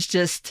timing is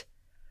just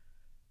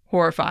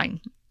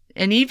horrifying.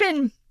 And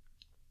even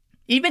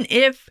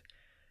if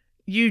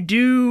you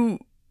do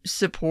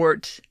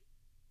support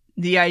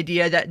the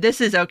idea that this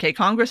is okay,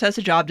 Congress has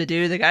a job to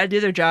do, they got to do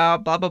their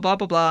job, blah, blah, blah,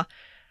 blah, blah.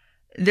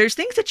 There's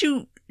things that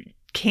you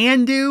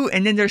can do,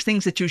 and then there's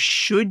things that you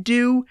should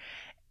do.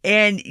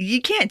 And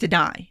you can't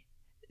deny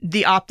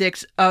the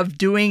optics of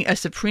doing a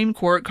Supreme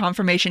Court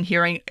confirmation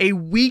hearing a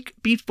week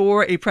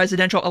before a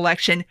presidential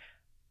election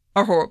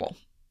are horrible.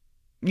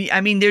 I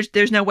mean,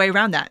 there's no way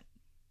around that.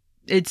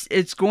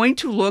 It's going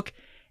to look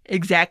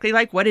exactly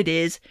like what it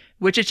is,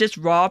 which is just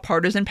raw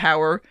partisan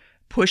power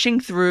pushing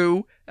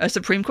through a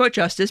Supreme Court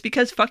justice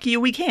because fuck you,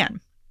 we can.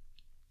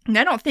 And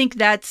I don't think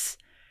that's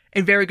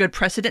a very good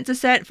precedent to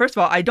set. First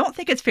of all, I don't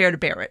think it's fair to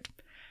Barrett.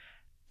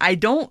 I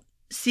don't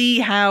see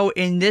how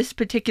in this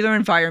particular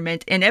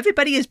environment, and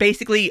everybody is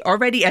basically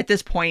already at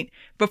this point,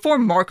 before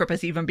markup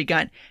has even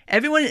begun,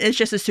 everyone is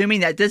just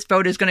assuming that this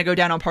vote is going to go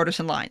down on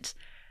partisan lines.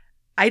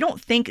 I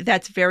don't think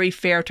that's very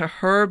fair to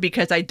her,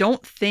 because I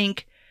don't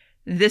think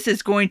this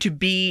is going to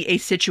be a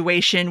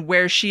situation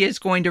where she is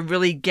going to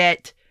really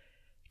get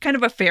kind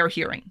of a fair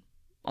hearing,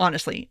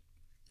 honestly.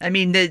 I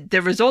mean,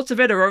 the results of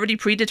it are already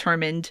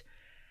predetermined,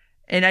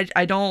 and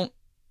I don't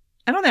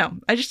know.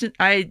 I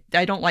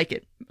don't like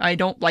it. I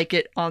don't like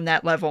it on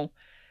that level.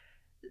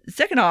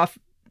 Second off,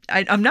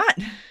 I'm not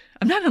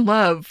in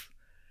love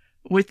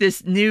with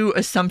this new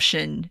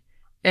assumption,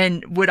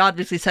 and would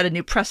obviously set a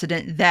new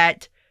precedent,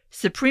 that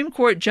Supreme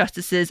Court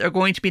justices are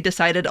going to be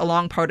decided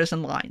along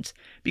partisan lines.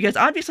 Because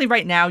obviously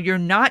right now, you're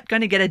not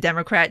going to get a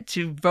Democrat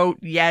to vote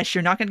yes.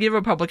 You're not going to get a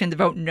Republican to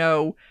vote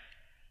no.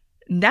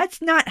 That's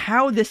not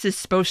how this is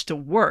supposed to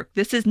work.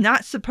 This is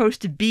not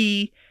supposed to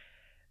be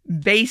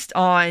based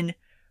on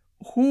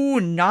who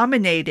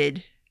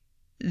nominated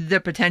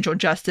the potential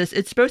justice.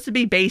 It's supposed to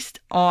be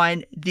based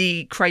on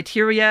the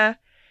criteria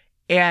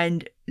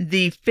and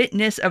the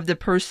fitness of the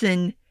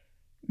person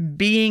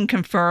being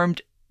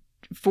confirmed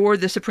for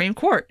the Supreme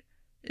Court.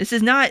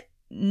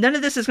 None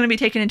of this is going to be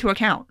taken into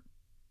account.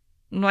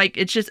 Like,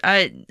 it's just,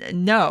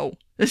 no,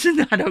 this is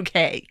not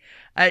okay.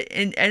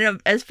 And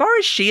as far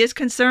as she is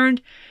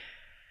concerned,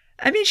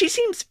 I mean, she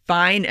seems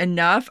fine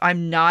enough.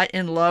 I'm not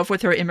in love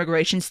with her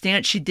immigration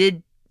stance. She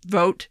did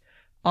vote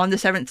on the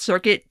 7th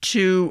Circuit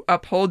to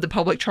uphold the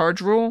public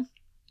charge rule.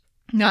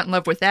 Not in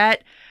love with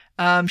that.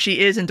 She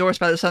is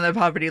endorsed by the Southern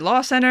Poverty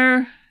Law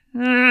Center.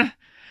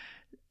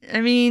 I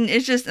mean,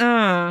 it's just,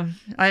 I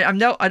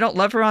don't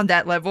love her on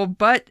that level,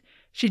 but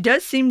she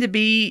does seem to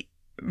be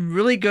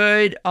really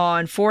good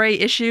on 4A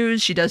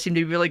issues. She does seem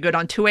to be really good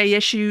on 2A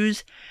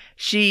issues.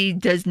 She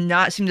does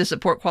not seem to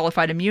support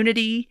qualified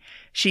immunity.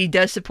 She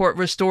does support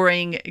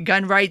restoring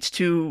gun rights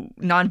to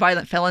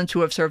nonviolent felons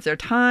who have served their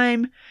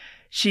time.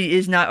 She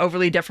is not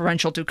overly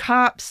deferential to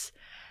cops.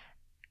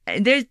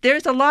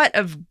 There's a lot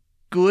of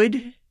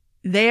good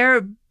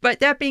there,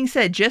 but that being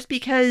said, just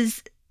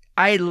because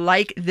I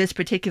like this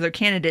particular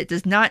candidate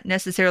does not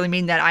necessarily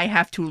mean that I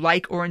have to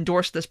like or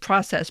endorse this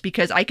process,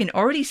 because I can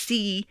already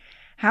see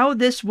how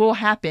this will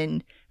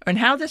happen and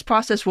how this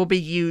process will be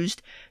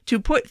used to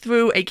put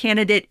through a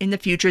candidate in the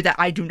future that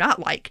I do not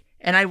like.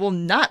 And I will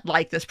not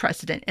like this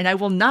precedent, and I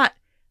will not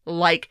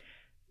like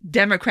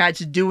Democrats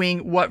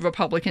doing what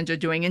Republicans are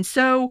doing. And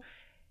so,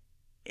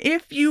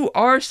 if you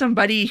are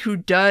somebody who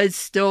does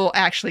still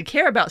actually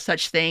care about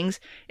such things,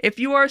 if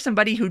you are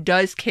somebody who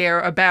does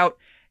care about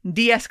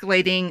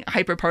de-escalating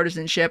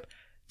hyperpartisanship,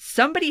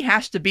 somebody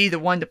has to be the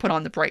one to put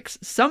on the brakes.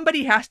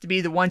 Somebody has to be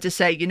the one to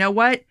say, you know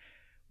what?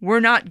 We're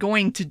not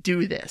going to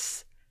do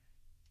this.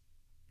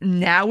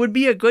 Now would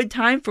be a good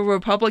time for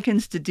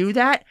Republicans to do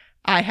that.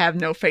 I have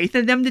no faith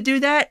in them to do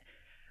that.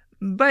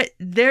 But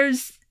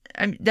that's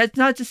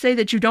not to say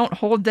that you don't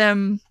hold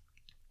them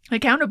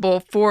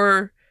accountable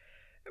for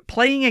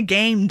playing a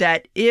game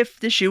that if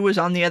the shoe was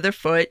on the other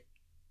foot,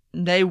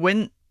 they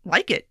wouldn't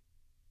like it.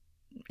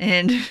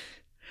 And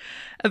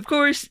of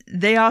course,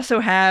 they also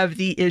have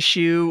the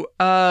issue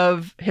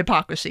of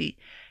hypocrisy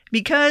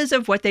because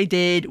of what they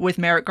did with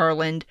Merrick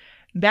Garland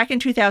back in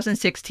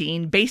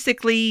 2016,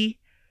 basically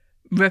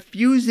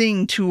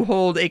refusing to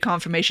hold a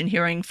confirmation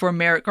hearing for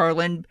Merrick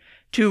Garland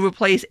to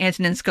replace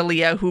Antonin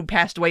Scalia, who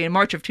passed away in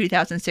March of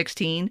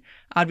 2016.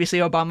 Obviously,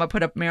 Obama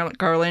put up Merrick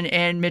Garland,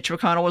 and Mitch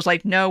McConnell was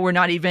like, no, we're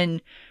not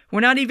even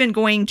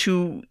going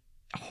to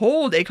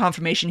hold a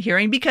confirmation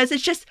hearing, because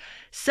it's just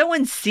so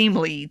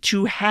unseemly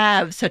to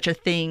have such a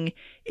thing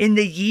in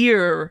the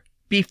year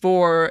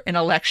before an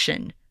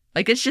election.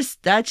 Like,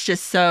 that's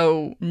just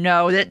so,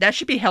 no, that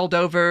should be held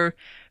over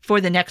for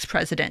the next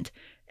president.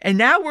 And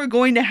now we're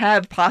going to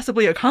have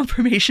possibly a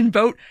confirmation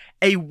vote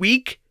a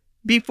week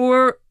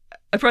before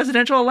a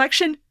presidential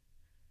election?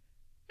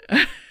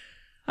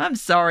 I'm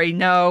sorry,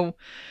 no.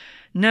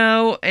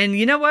 And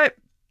you know what?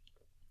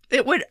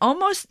 It would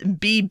almost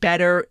be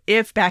better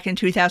if back in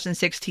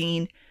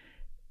 2016,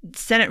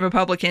 Senate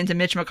Republicans and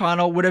Mitch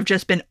McConnell would have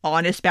just been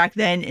honest back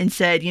then and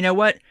said, you know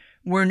what?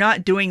 We're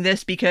not doing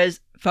this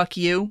because fuck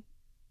you.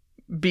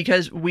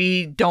 Because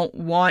we don't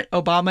want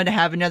Obama to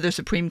have another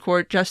Supreme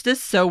Court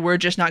justice, so we're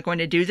just not going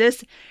to do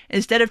this.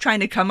 Instead of trying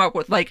to come up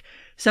with like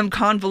some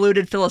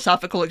convoluted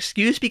philosophical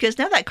excuse, because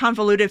now that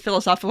convoluted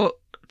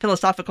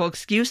philosophical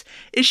excuse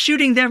is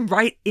shooting them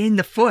right in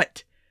the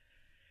foot.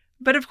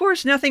 But of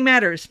course, nothing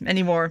matters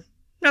anymore.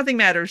 Nothing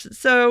matters.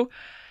 So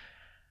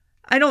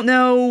I don't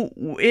know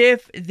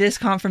if this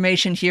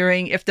confirmation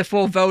hearing, if the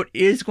full vote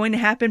is going to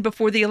happen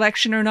before the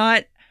election or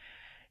not.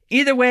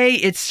 Either way,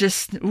 it's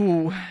just,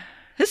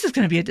 this is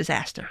going to be a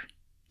disaster.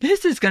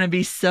 This is going to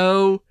be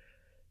so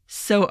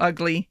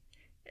ugly.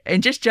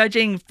 And just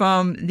judging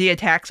from the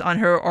attacks on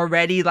her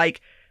already,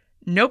 like,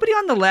 nobody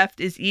on the left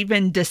is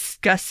even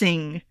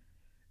discussing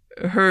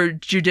her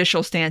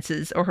judicial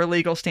stances or her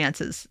legal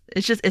stances.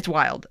 It's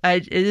wild.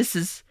 At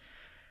least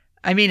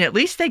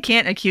they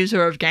can't accuse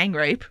her of gang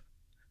rape.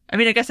 I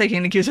mean, I guess they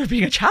can accuse her of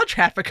being a child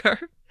trafficker,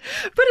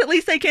 but at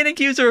least they can't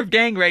accuse her of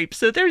gang rape.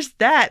 So there's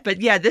that.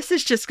 But yeah, this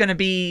is just going to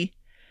be,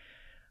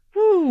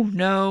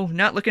 no,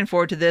 not looking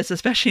forward to this,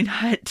 especially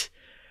not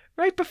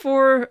right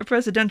before a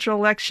presidential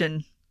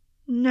election.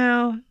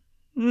 No.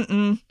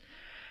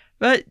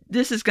 But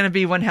this is going to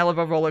be one hell of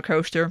a roller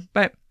coaster.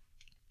 But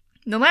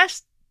the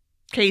last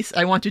case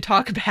I want to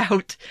talk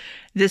about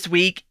this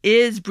week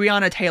is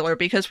Breonna Taylor,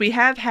 because we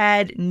have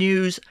had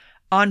news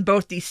on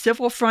both the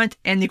civil front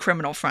and the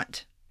criminal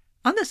front.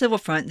 On the civil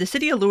front, the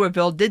city of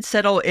Louisville did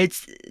settle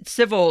its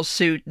civil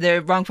suit,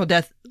 the wrongful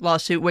death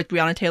lawsuit with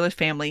Breonna Taylor's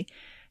family,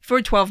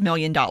 for $12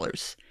 million.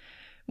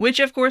 Which,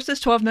 of course,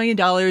 this $12 million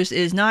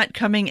is not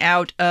coming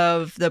out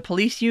of the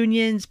police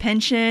union's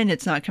pension.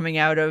 It's not coming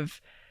out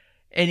of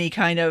any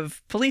kind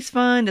of police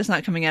fund. It's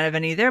not coming out of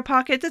any of their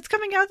pockets. It's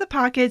coming out of the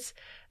pockets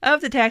of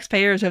the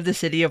taxpayers of the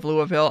city of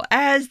Louisville,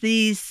 as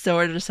these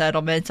sort of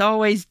settlements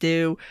always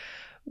do,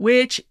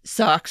 which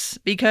sucks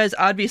because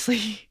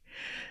obviously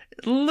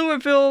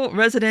Louisville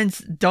residents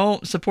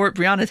don't support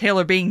Breonna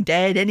Taylor being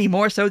dead any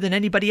more so than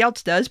anybody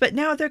else does, but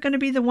now they're going to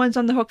be the ones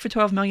on the hook for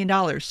 $12 million.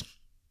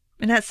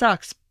 And that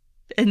sucks.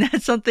 And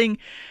that's something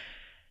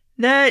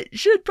that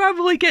should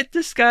probably get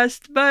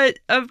discussed, but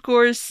of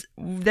course,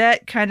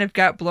 that kind of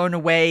got blown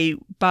away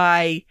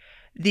by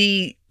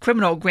the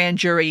criminal grand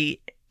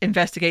jury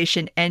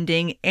investigation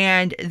ending,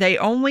 and they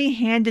only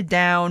handed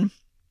down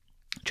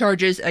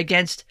charges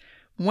against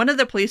one of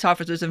the police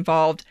officers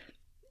involved,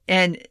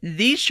 and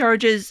these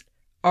charges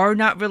are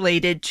not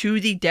related to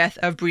the death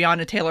of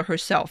Breonna Taylor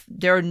herself.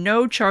 There are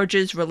no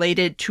charges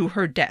related to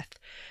her death.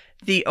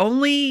 The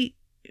only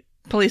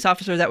police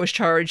officer that was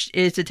charged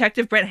is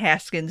Detective Brent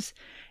Haskins,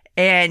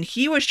 and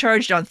he was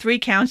charged on 3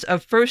 counts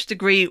of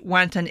first-degree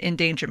wanton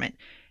endangerment,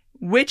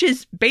 which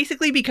is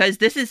basically because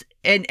this is,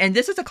 and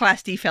this is a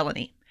Class D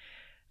felony.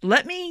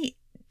 Let me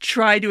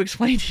try to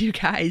explain to you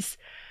guys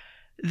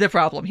the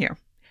problem here.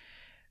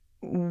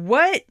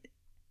 What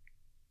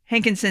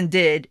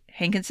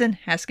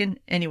Haskin,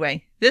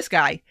 anyway, this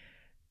guy,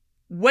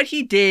 what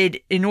he did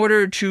in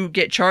order to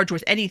get charged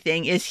with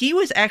anything is he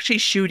was actually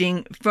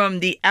shooting from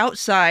the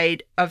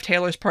outside of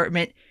Taylor's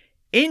apartment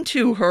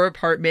into her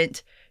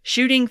apartment,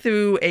 shooting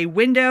through a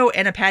window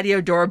and a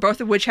patio door,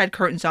 both of which had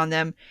curtains on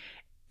them,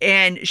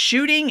 and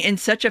shooting in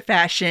such a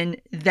fashion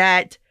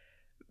that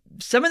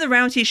some of the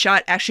rounds he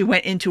shot actually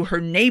went into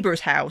her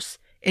neighbor's house,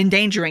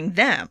 endangering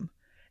them.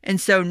 And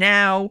so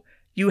now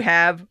you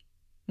have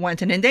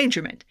wanton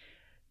endangerment.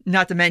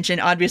 Not to mention,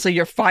 obviously,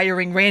 you're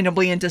firing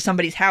randomly into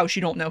somebody's house.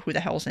 You don't know who the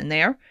hell's in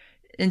there.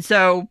 And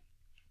so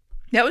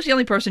that was the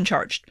only person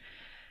charged.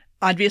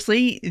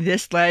 Obviously,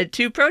 this led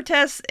to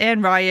protests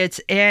and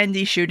riots and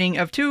the shooting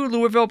of 2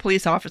 Louisville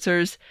police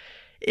officers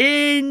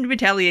in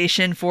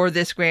retaliation for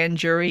this grand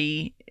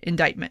jury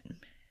indictment.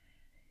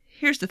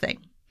 Here's the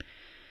thing.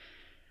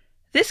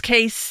 This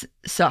case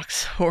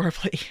sucks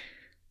horribly.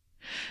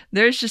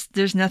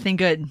 There's nothing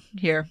good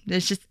here.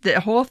 There's just the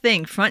whole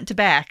thing, front to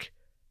back,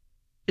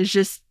 is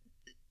just,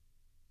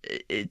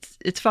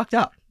 it's fucked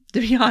up, to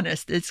be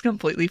honest. It's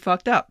completely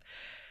fucked up.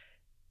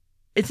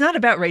 It's not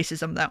about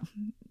racism, though.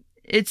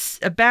 It's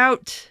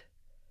about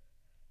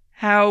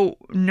how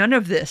none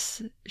of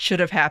this should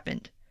have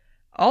happened.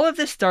 All of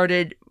this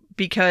started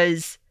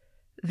because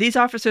these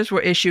officers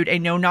were issued a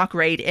no-knock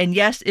raid, and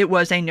yes, it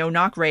was a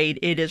no-knock raid.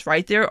 It is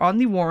right there on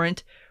the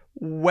warrant.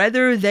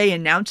 Whether they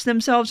announce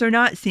themselves or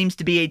not seems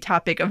to be a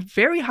topic of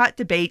very hot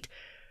debate.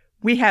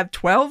 We have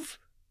 12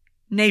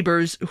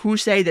 neighbors who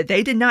say that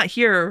they did not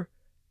hear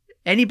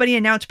anybody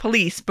announce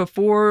police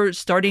before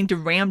starting to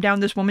ram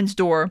down this woman's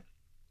door.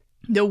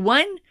 The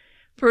one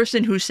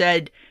person who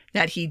said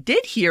that he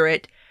did hear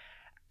it,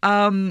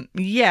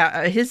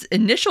 his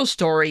initial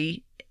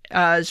story,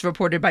 as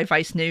reported by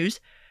Vice News,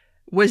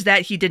 was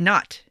that he did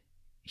not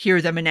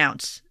hear them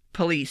announce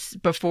police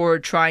before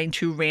trying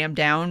to ram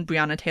down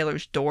Breonna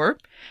Taylor's door,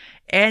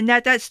 and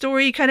that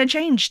story kind of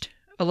changed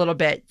a little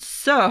bit.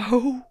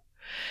 So,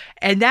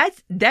 and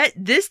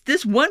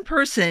this one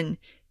person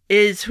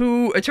is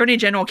who Attorney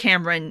General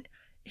Cameron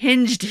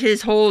hinged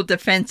his whole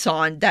defense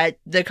on, that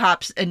the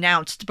cops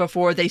announced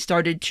before they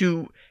started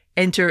to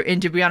enter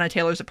into Breonna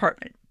Taylor's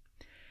apartment.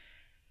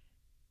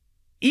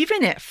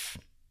 Even if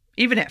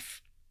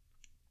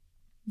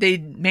they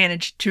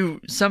managed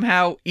to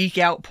somehow eke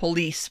out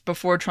police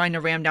before trying to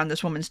ram down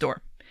this woman's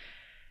door,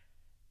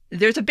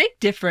 there's a big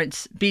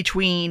difference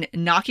between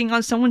knocking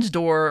on someone's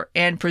door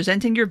and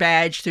presenting your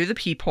badge through the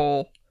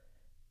peephole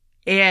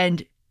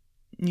and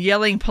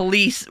yelling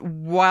police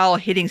while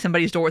hitting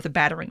somebody's door with a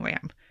battering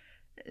ram.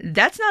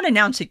 That's not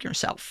announcing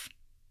yourself.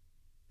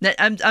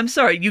 I'm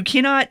sorry, you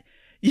cannot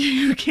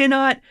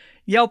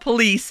yell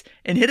police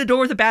and hit a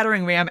door with a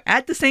battering ram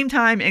at the same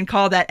time and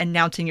call that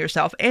announcing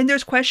yourself. And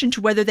there's question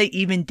to whether they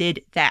even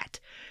did that.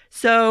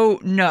 So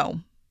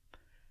no.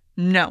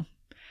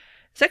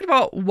 Second of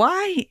all,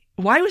 why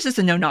was this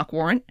a no-knock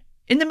warrant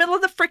in the middle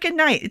of the freaking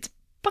night? It's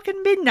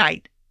fucking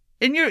midnight.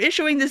 And you're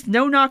issuing this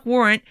no-knock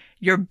warrant.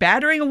 You're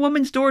battering a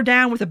woman's door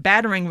down with a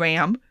battering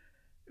ram.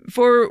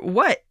 For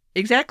what,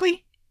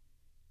 exactly?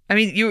 I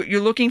mean,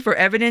 you're looking for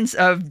evidence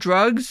of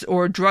drugs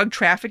or drug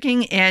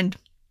trafficking, and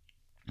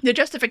the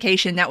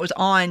justification that was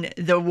on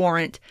the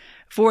warrant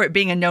for it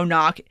being a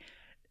no-knock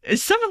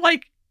is something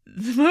like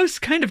the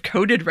most kind of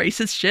coded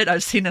racist shit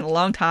I've seen in a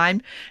long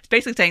time. It's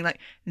basically saying, like,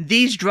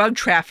 these drug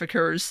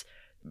traffickers,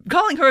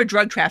 calling her a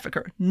drug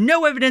trafficker,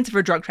 no evidence of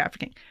her drug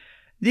trafficking.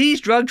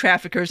 These drug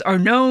traffickers are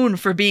known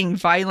for being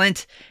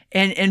violent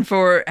and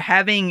for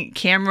having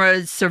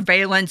cameras,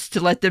 surveillance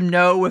to let them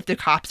know if the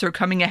cops are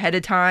coming ahead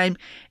of time,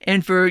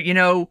 and for, you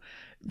know,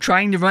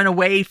 trying to run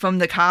away from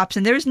the cops.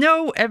 And there's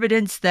no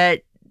evidence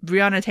that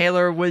Breonna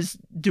Taylor was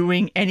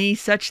doing any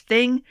such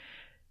thing.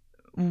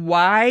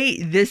 Why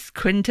this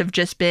couldn't have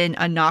just been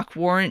a knock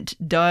warrant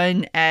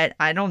done at,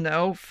 I don't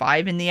know,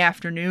 5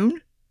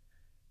 p.m.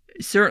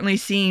 certainly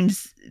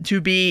seems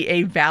to be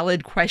a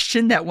valid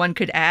question that one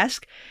could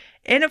ask.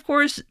 And of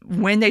course,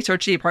 when they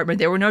searched the apartment,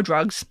 there were no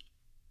drugs.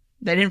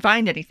 They didn't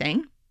find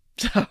anything.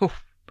 So,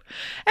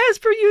 as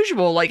per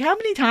usual, like, how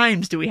many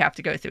times do we have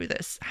to go through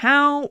this?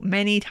 How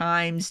many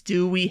times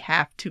do we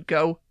have to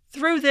go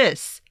through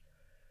this?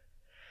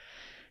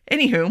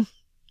 Anywho,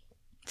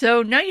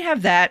 so now you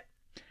have that.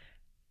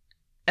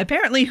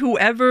 Apparently,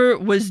 whoever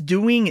was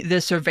doing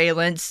the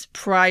surveillance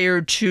prior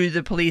to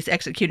the police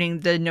executing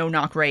the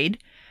no-knock raid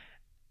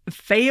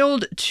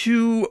failed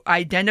to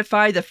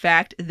identify the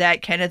fact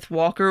that Kenneth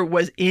Walker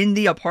was in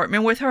the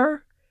apartment with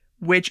her,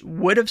 which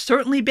would have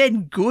certainly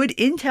been good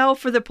intel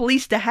for the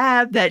police to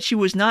have, that she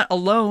was not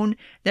alone,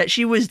 that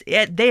she was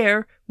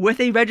there with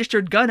a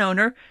registered gun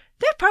owner.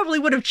 That probably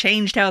would have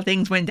changed how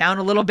things went down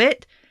a little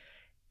bit.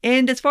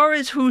 And as far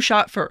as who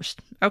shot first,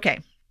 okay,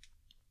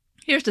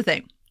 here's the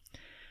thing.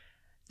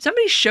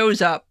 Somebody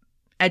shows up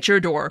at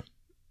your door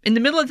in the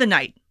middle of the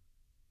night.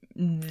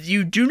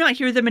 You do not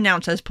hear them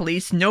announce as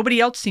police. Nobody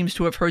else seems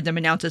to have heard them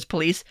announce as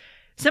police.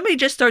 Somebody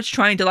just starts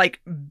trying to, like,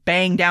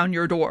 bang down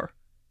your door.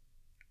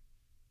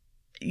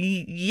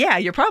 Yeah,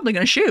 you're probably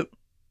going to shoot.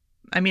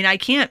 I mean, I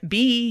can't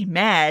be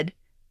mad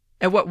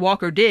at what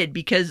Walker did,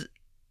 because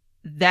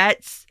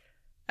that's,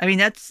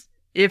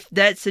 if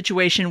that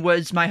situation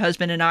was my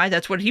husband and I,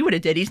 that's what he would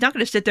have did. He's not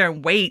going to sit there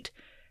and wait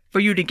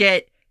for you to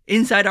get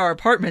inside our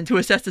apartment to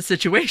assess the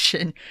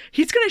situation.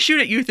 He's going to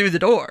shoot at you through the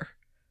door,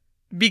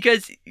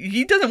 because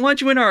he doesn't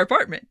want you in our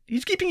apartment.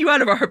 He's keeping you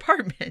out of our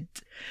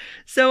apartment.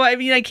 So, I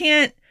mean, I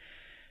can't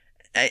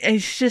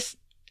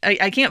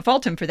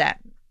fault him for that.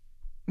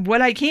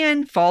 What I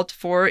can fault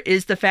for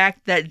is the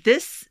fact that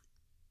this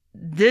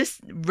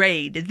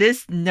raid,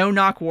 this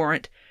no-knock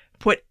warrant,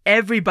 put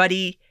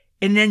everybody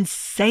in an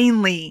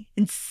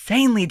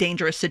insanely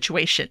dangerous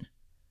situation.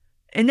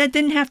 And that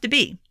didn't have to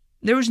be.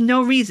 There was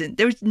no reason.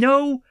 There was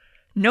no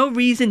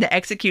reason to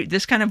execute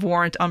this kind of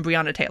warrant on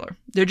Breonna Taylor.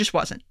 There just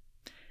wasn't.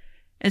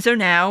 And so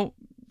now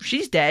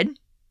she's dead.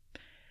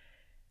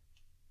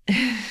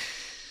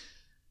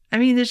 I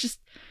mean, there's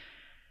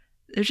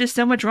just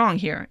so much wrong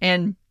here.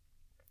 And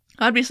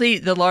obviously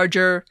the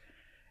larger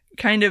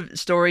kind of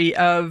story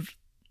of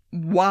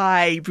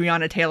why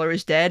Breonna Taylor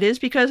is dead is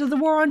because of the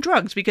war on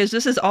drugs, because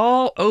this is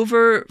all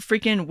over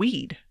freaking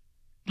weed.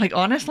 Like,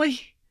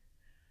 honestly,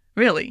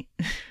 really,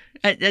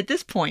 at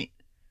this point,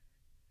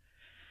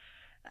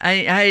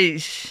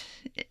 and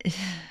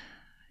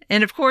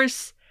of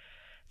course,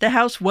 the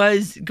House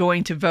was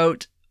going to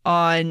vote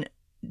on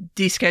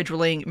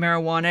descheduling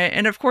marijuana,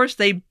 and of course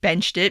they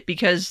benched it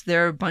because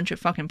they're a bunch of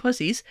fucking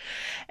pussies.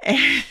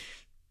 And,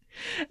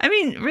 I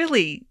mean,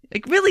 really,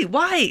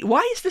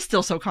 why is this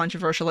still so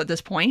controversial at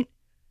this point?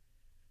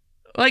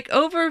 Like,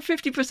 over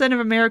 50%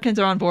 of Americans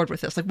are on board with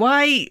this. Like,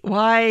 why?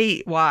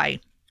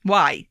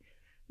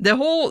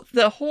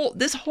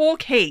 This whole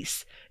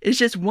case is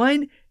just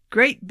one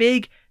great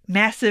big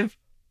massive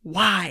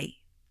why.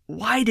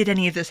 Why did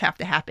any of this have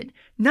to happen?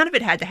 None of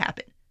it had to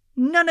happen.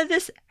 None of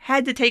this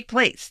had to take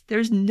place.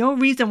 There's no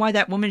reason why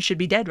that woman should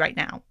be dead right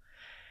now.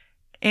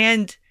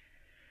 And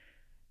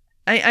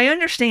I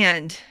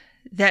understand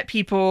that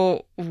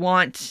people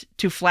want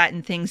to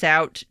flatten things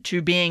out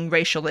to being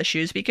racial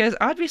issues, because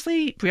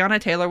obviously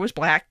Breonna Taylor was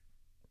black.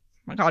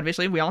 Like,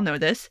 obviously, we all know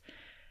this.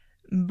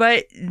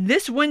 But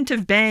this wouldn't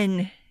have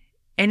been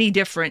any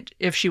different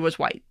if she was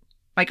white.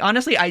 Like,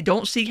 honestly, I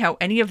don't see how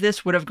any of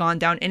this would have gone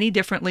down any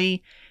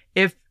differently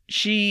if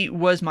she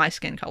was my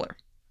skin color.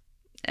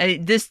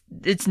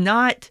 It's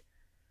not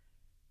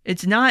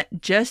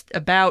just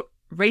about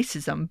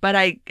racism, but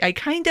I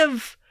kind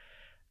of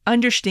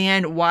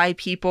understand why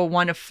people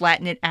want to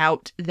flatten it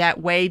out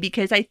that way,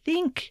 because I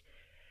think,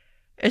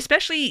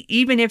 especially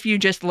even if you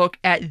just look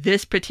at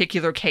this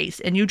particular case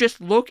and you just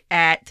look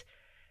at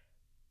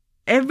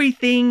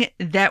everything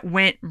that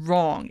went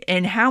wrong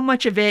and how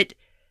much of it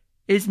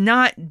is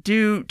not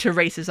due to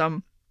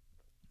racism,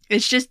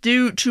 it's just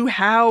due to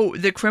how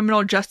the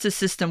criminal justice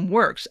system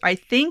works. I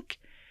think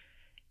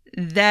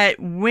that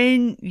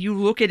when you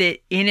look at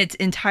it in its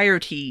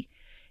entirety,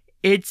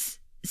 it's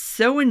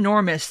so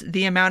enormous,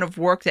 the amount of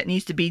work that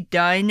needs to be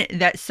done,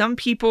 that some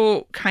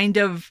people kind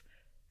of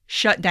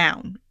shut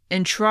down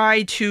and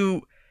try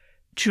to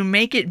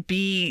make it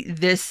be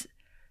this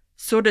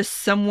sort of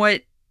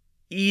somewhat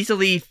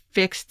easily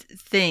fixed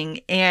thing.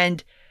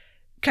 And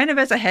kind of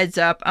as a heads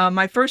up,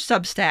 my first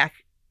Substack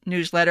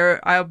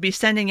newsletter I'll be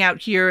sending out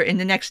here in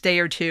the next day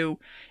or two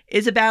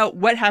is about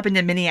what happened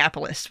in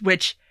Minneapolis,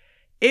 which,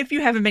 if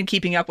you haven't been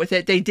keeping up with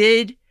it,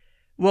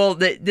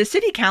 the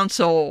city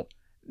council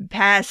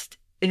passed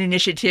an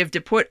initiative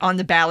to put on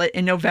the ballot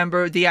in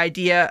November the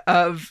idea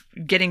of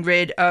getting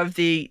rid of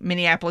the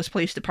Minneapolis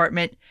Police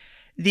Department.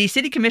 The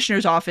city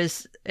commissioner's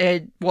office,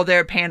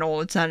 their panel,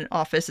 it's not an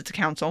office, it's a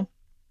council,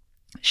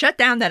 shut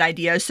down that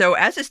idea. So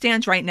as it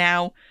stands right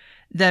now,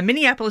 the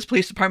Minneapolis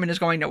Police Department is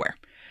going nowhere.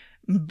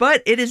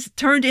 But it has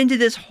turned into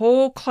this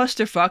whole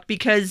clusterfuck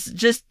because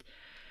just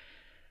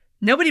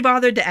nobody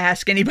bothered to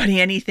ask anybody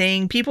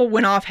anything. People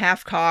went off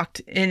half-cocked,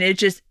 and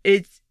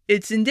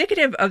it's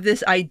indicative of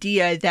this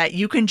idea that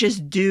you can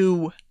just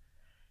do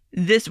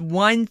this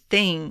one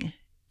thing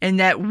and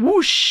that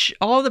whoosh,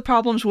 all the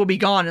problems will be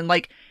gone. And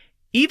like,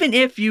 even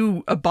if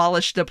you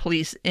abolish the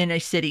police in a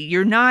city,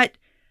 you're not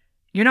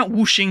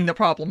whooshing the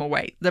problem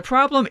away. The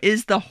problem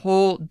is the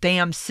whole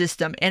damn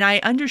system. And I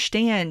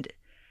understand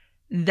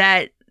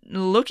that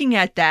looking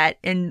at that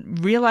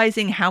and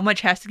realizing how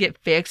much has to get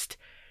fixed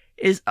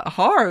is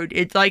hard.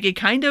 It's like,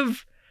 it's kind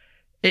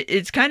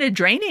of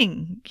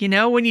draining,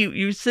 when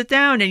you sit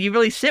down and you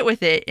really sit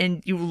with it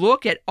and you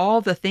look at all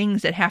the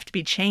things that have to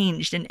be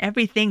changed and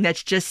everything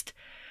that's just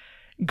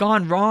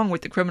gone wrong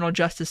with the criminal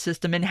justice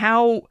system and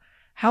how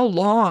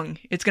long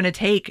it's going to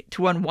take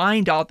to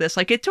unwind all this.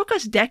 Like, it took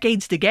us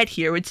decades to get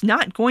here. It's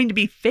not going to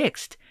be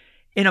fixed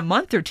in a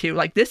month or two.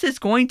 Like, this is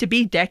going to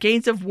be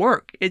decades of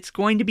work. It's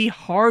going to be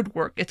hard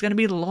work. It's going to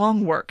be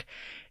long work.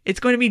 It's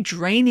going to be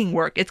draining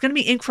work. It's going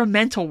to be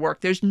incremental work.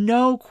 There's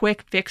no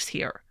quick fix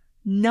here.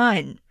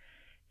 None.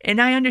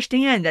 And I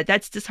understand that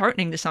that's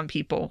disheartening to some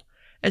people,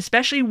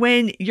 especially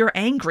when you're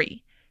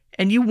angry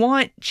and you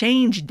want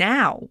change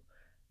now.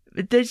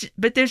 But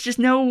there's just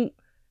no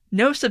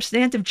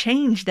substantive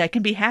change that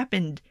can be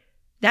happened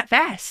that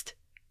fast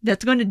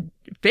that's going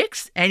to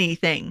fix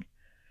anything.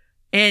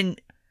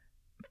 And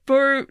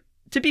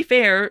to be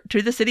fair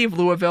to the city of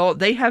Louisville,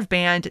 they have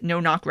banned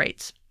no-knock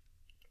raids,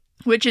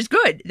 which is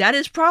good.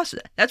 That's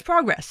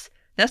progress.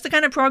 That's the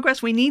kind of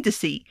progress we need to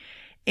see.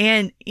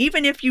 And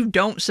even if you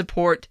don't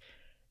support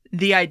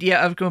the idea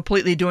of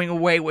completely doing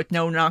away with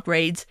no-knock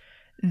raids,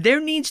 there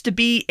needs to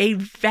be a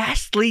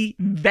vastly,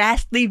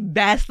 vastly,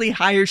 vastly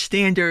higher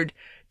standard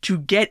to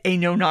get a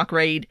no-knock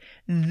raid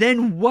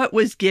than what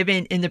was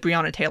given in the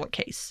Breonna Taylor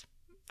case.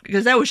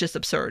 Because that was just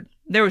absurd.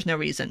 There was no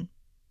reason.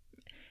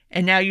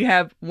 And now you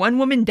have one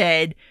woman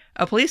dead,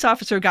 a police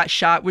officer got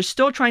shot. We're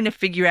still trying to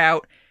figure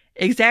out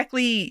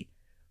exactly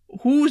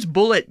whose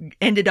bullet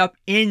ended up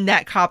in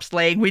that cop's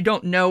leg. We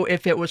don't know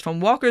if it was from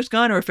Walker's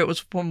gun or if it was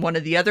from one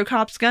of the other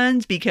cops'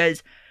 guns,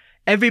 because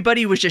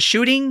everybody was just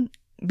shooting.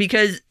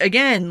 Because,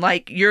 again,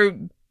 like, you're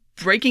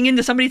breaking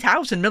into somebody's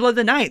house in the middle of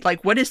the night.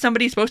 Like, what is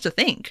somebody supposed to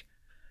think?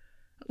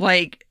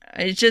 Like,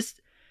 it's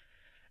just,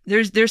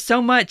 there's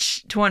so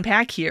much to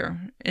unpack here.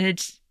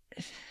 And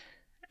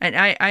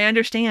I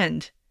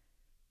understand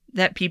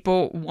that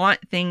people want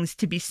things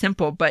to be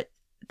simple, but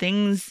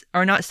things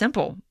are not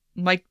simple.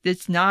 Like,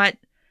 it's not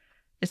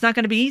going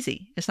to be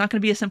easy. It's not going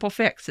to be a simple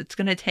fix. It's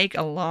going to take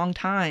a long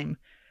time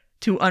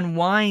to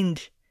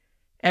unwind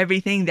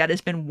everything that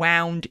has been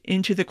wound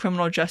into the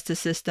criminal justice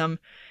system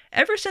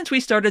ever since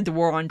we started the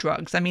war on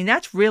drugs. I mean,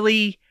 that's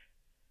really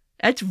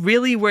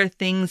where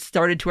things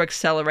started to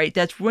accelerate.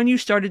 That's when you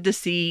started to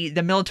see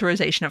the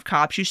militarization of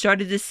cops. You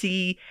started to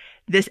see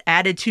this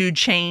attitude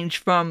change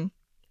from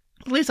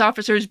police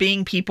officers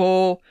being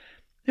people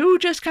who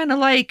just kind of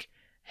like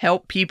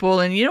help people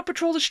and,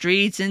 patrol the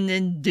streets and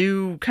then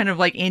do kind of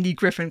like Andy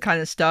Griffin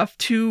kind of stuff,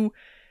 to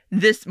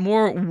this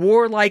more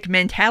warlike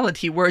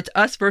mentality where it's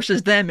us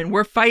versus them and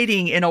we're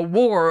fighting in a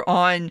war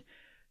on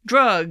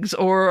drugs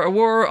or a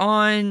war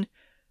on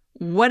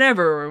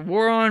whatever,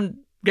 war on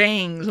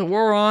gangs, a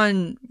war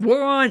on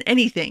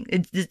anything.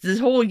 It's this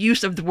whole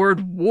use of the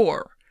word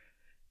war.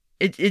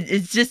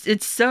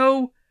 It's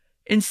so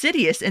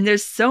insidious, and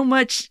there's so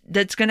much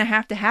that's going to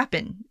have to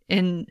happen,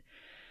 and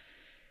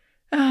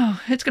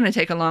it's going to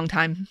take a long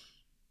time.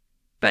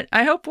 But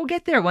I hope we'll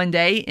get there one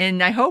day,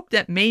 and I hope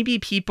that maybe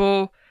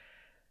people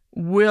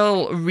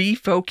will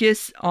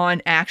refocus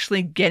on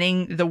actually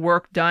getting the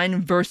work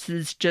done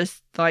versus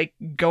just like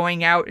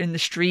going out in the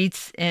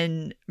streets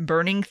and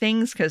burning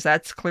things, because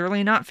that's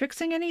clearly not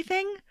fixing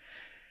anything.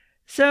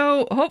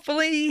 So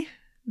hopefully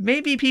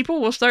maybe people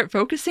will start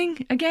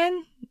focusing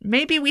again.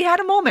 Maybe we had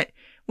a moment.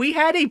 We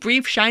had a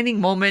brief shining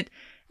moment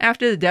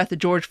after the death of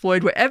George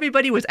Floyd where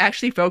everybody was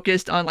actually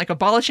focused on like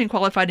abolishing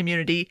qualified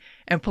immunity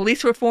and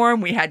police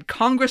reform. We had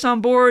Congress on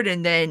board,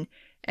 and then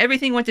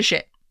everything went to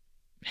shit.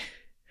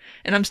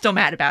 And I'm still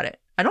mad about it.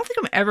 I don't think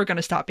I'm ever going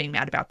to stop being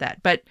mad about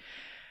that. But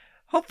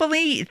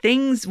hopefully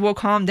things will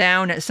calm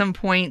down at some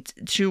point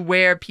to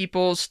where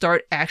people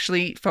start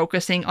actually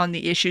focusing on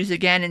the issues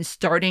again and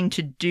starting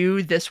to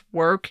do this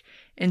work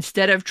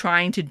instead of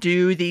trying to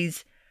do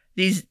these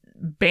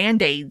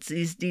band-aids,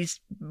 these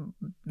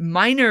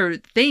minor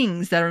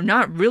things that are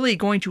not really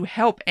going to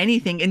help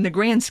anything in the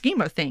grand scheme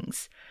of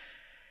things.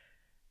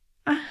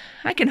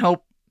 I can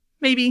hope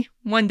maybe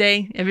one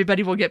day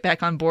everybody will get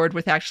back on board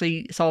with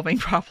actually solving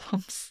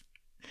problems.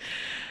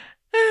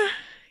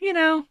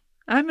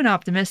 I'm an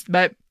optimist,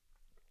 but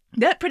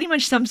that pretty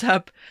much sums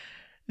up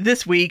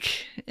this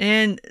week.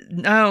 And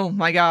oh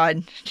my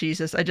God,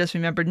 Jesus, I just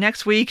remembered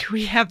next week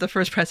we have the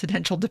first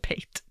presidential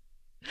debate.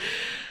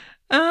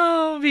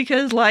 Oh,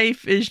 because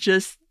life is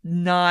just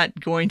not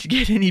going to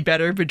get any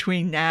better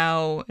between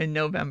now and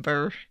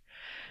November.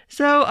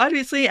 So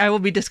obviously I will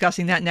be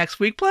discussing that next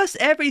week, plus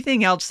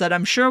everything else that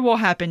I'm sure will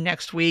happen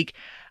next week.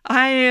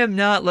 I am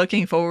not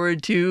looking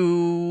forward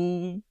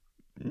to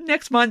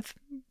next month,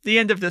 the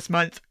end of this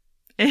month.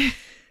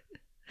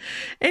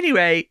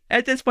 Anyway,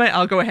 at this point,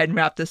 I'll go ahead and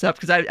wrap this up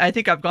because I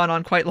think I've gone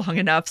on quite long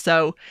enough.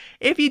 So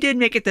if you did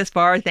make it this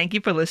far, thank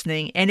you for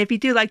listening. And if you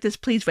do like this,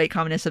 please rate,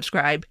 comment, and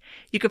subscribe.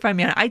 You can find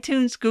me on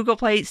iTunes, Google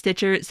Play,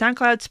 Stitcher,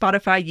 SoundCloud,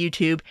 Spotify,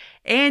 YouTube.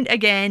 And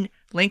again,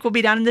 link will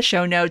be down in the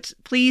show notes.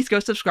 Please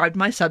go subscribe to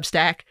my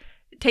Substack.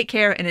 Take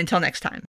care, and until next time.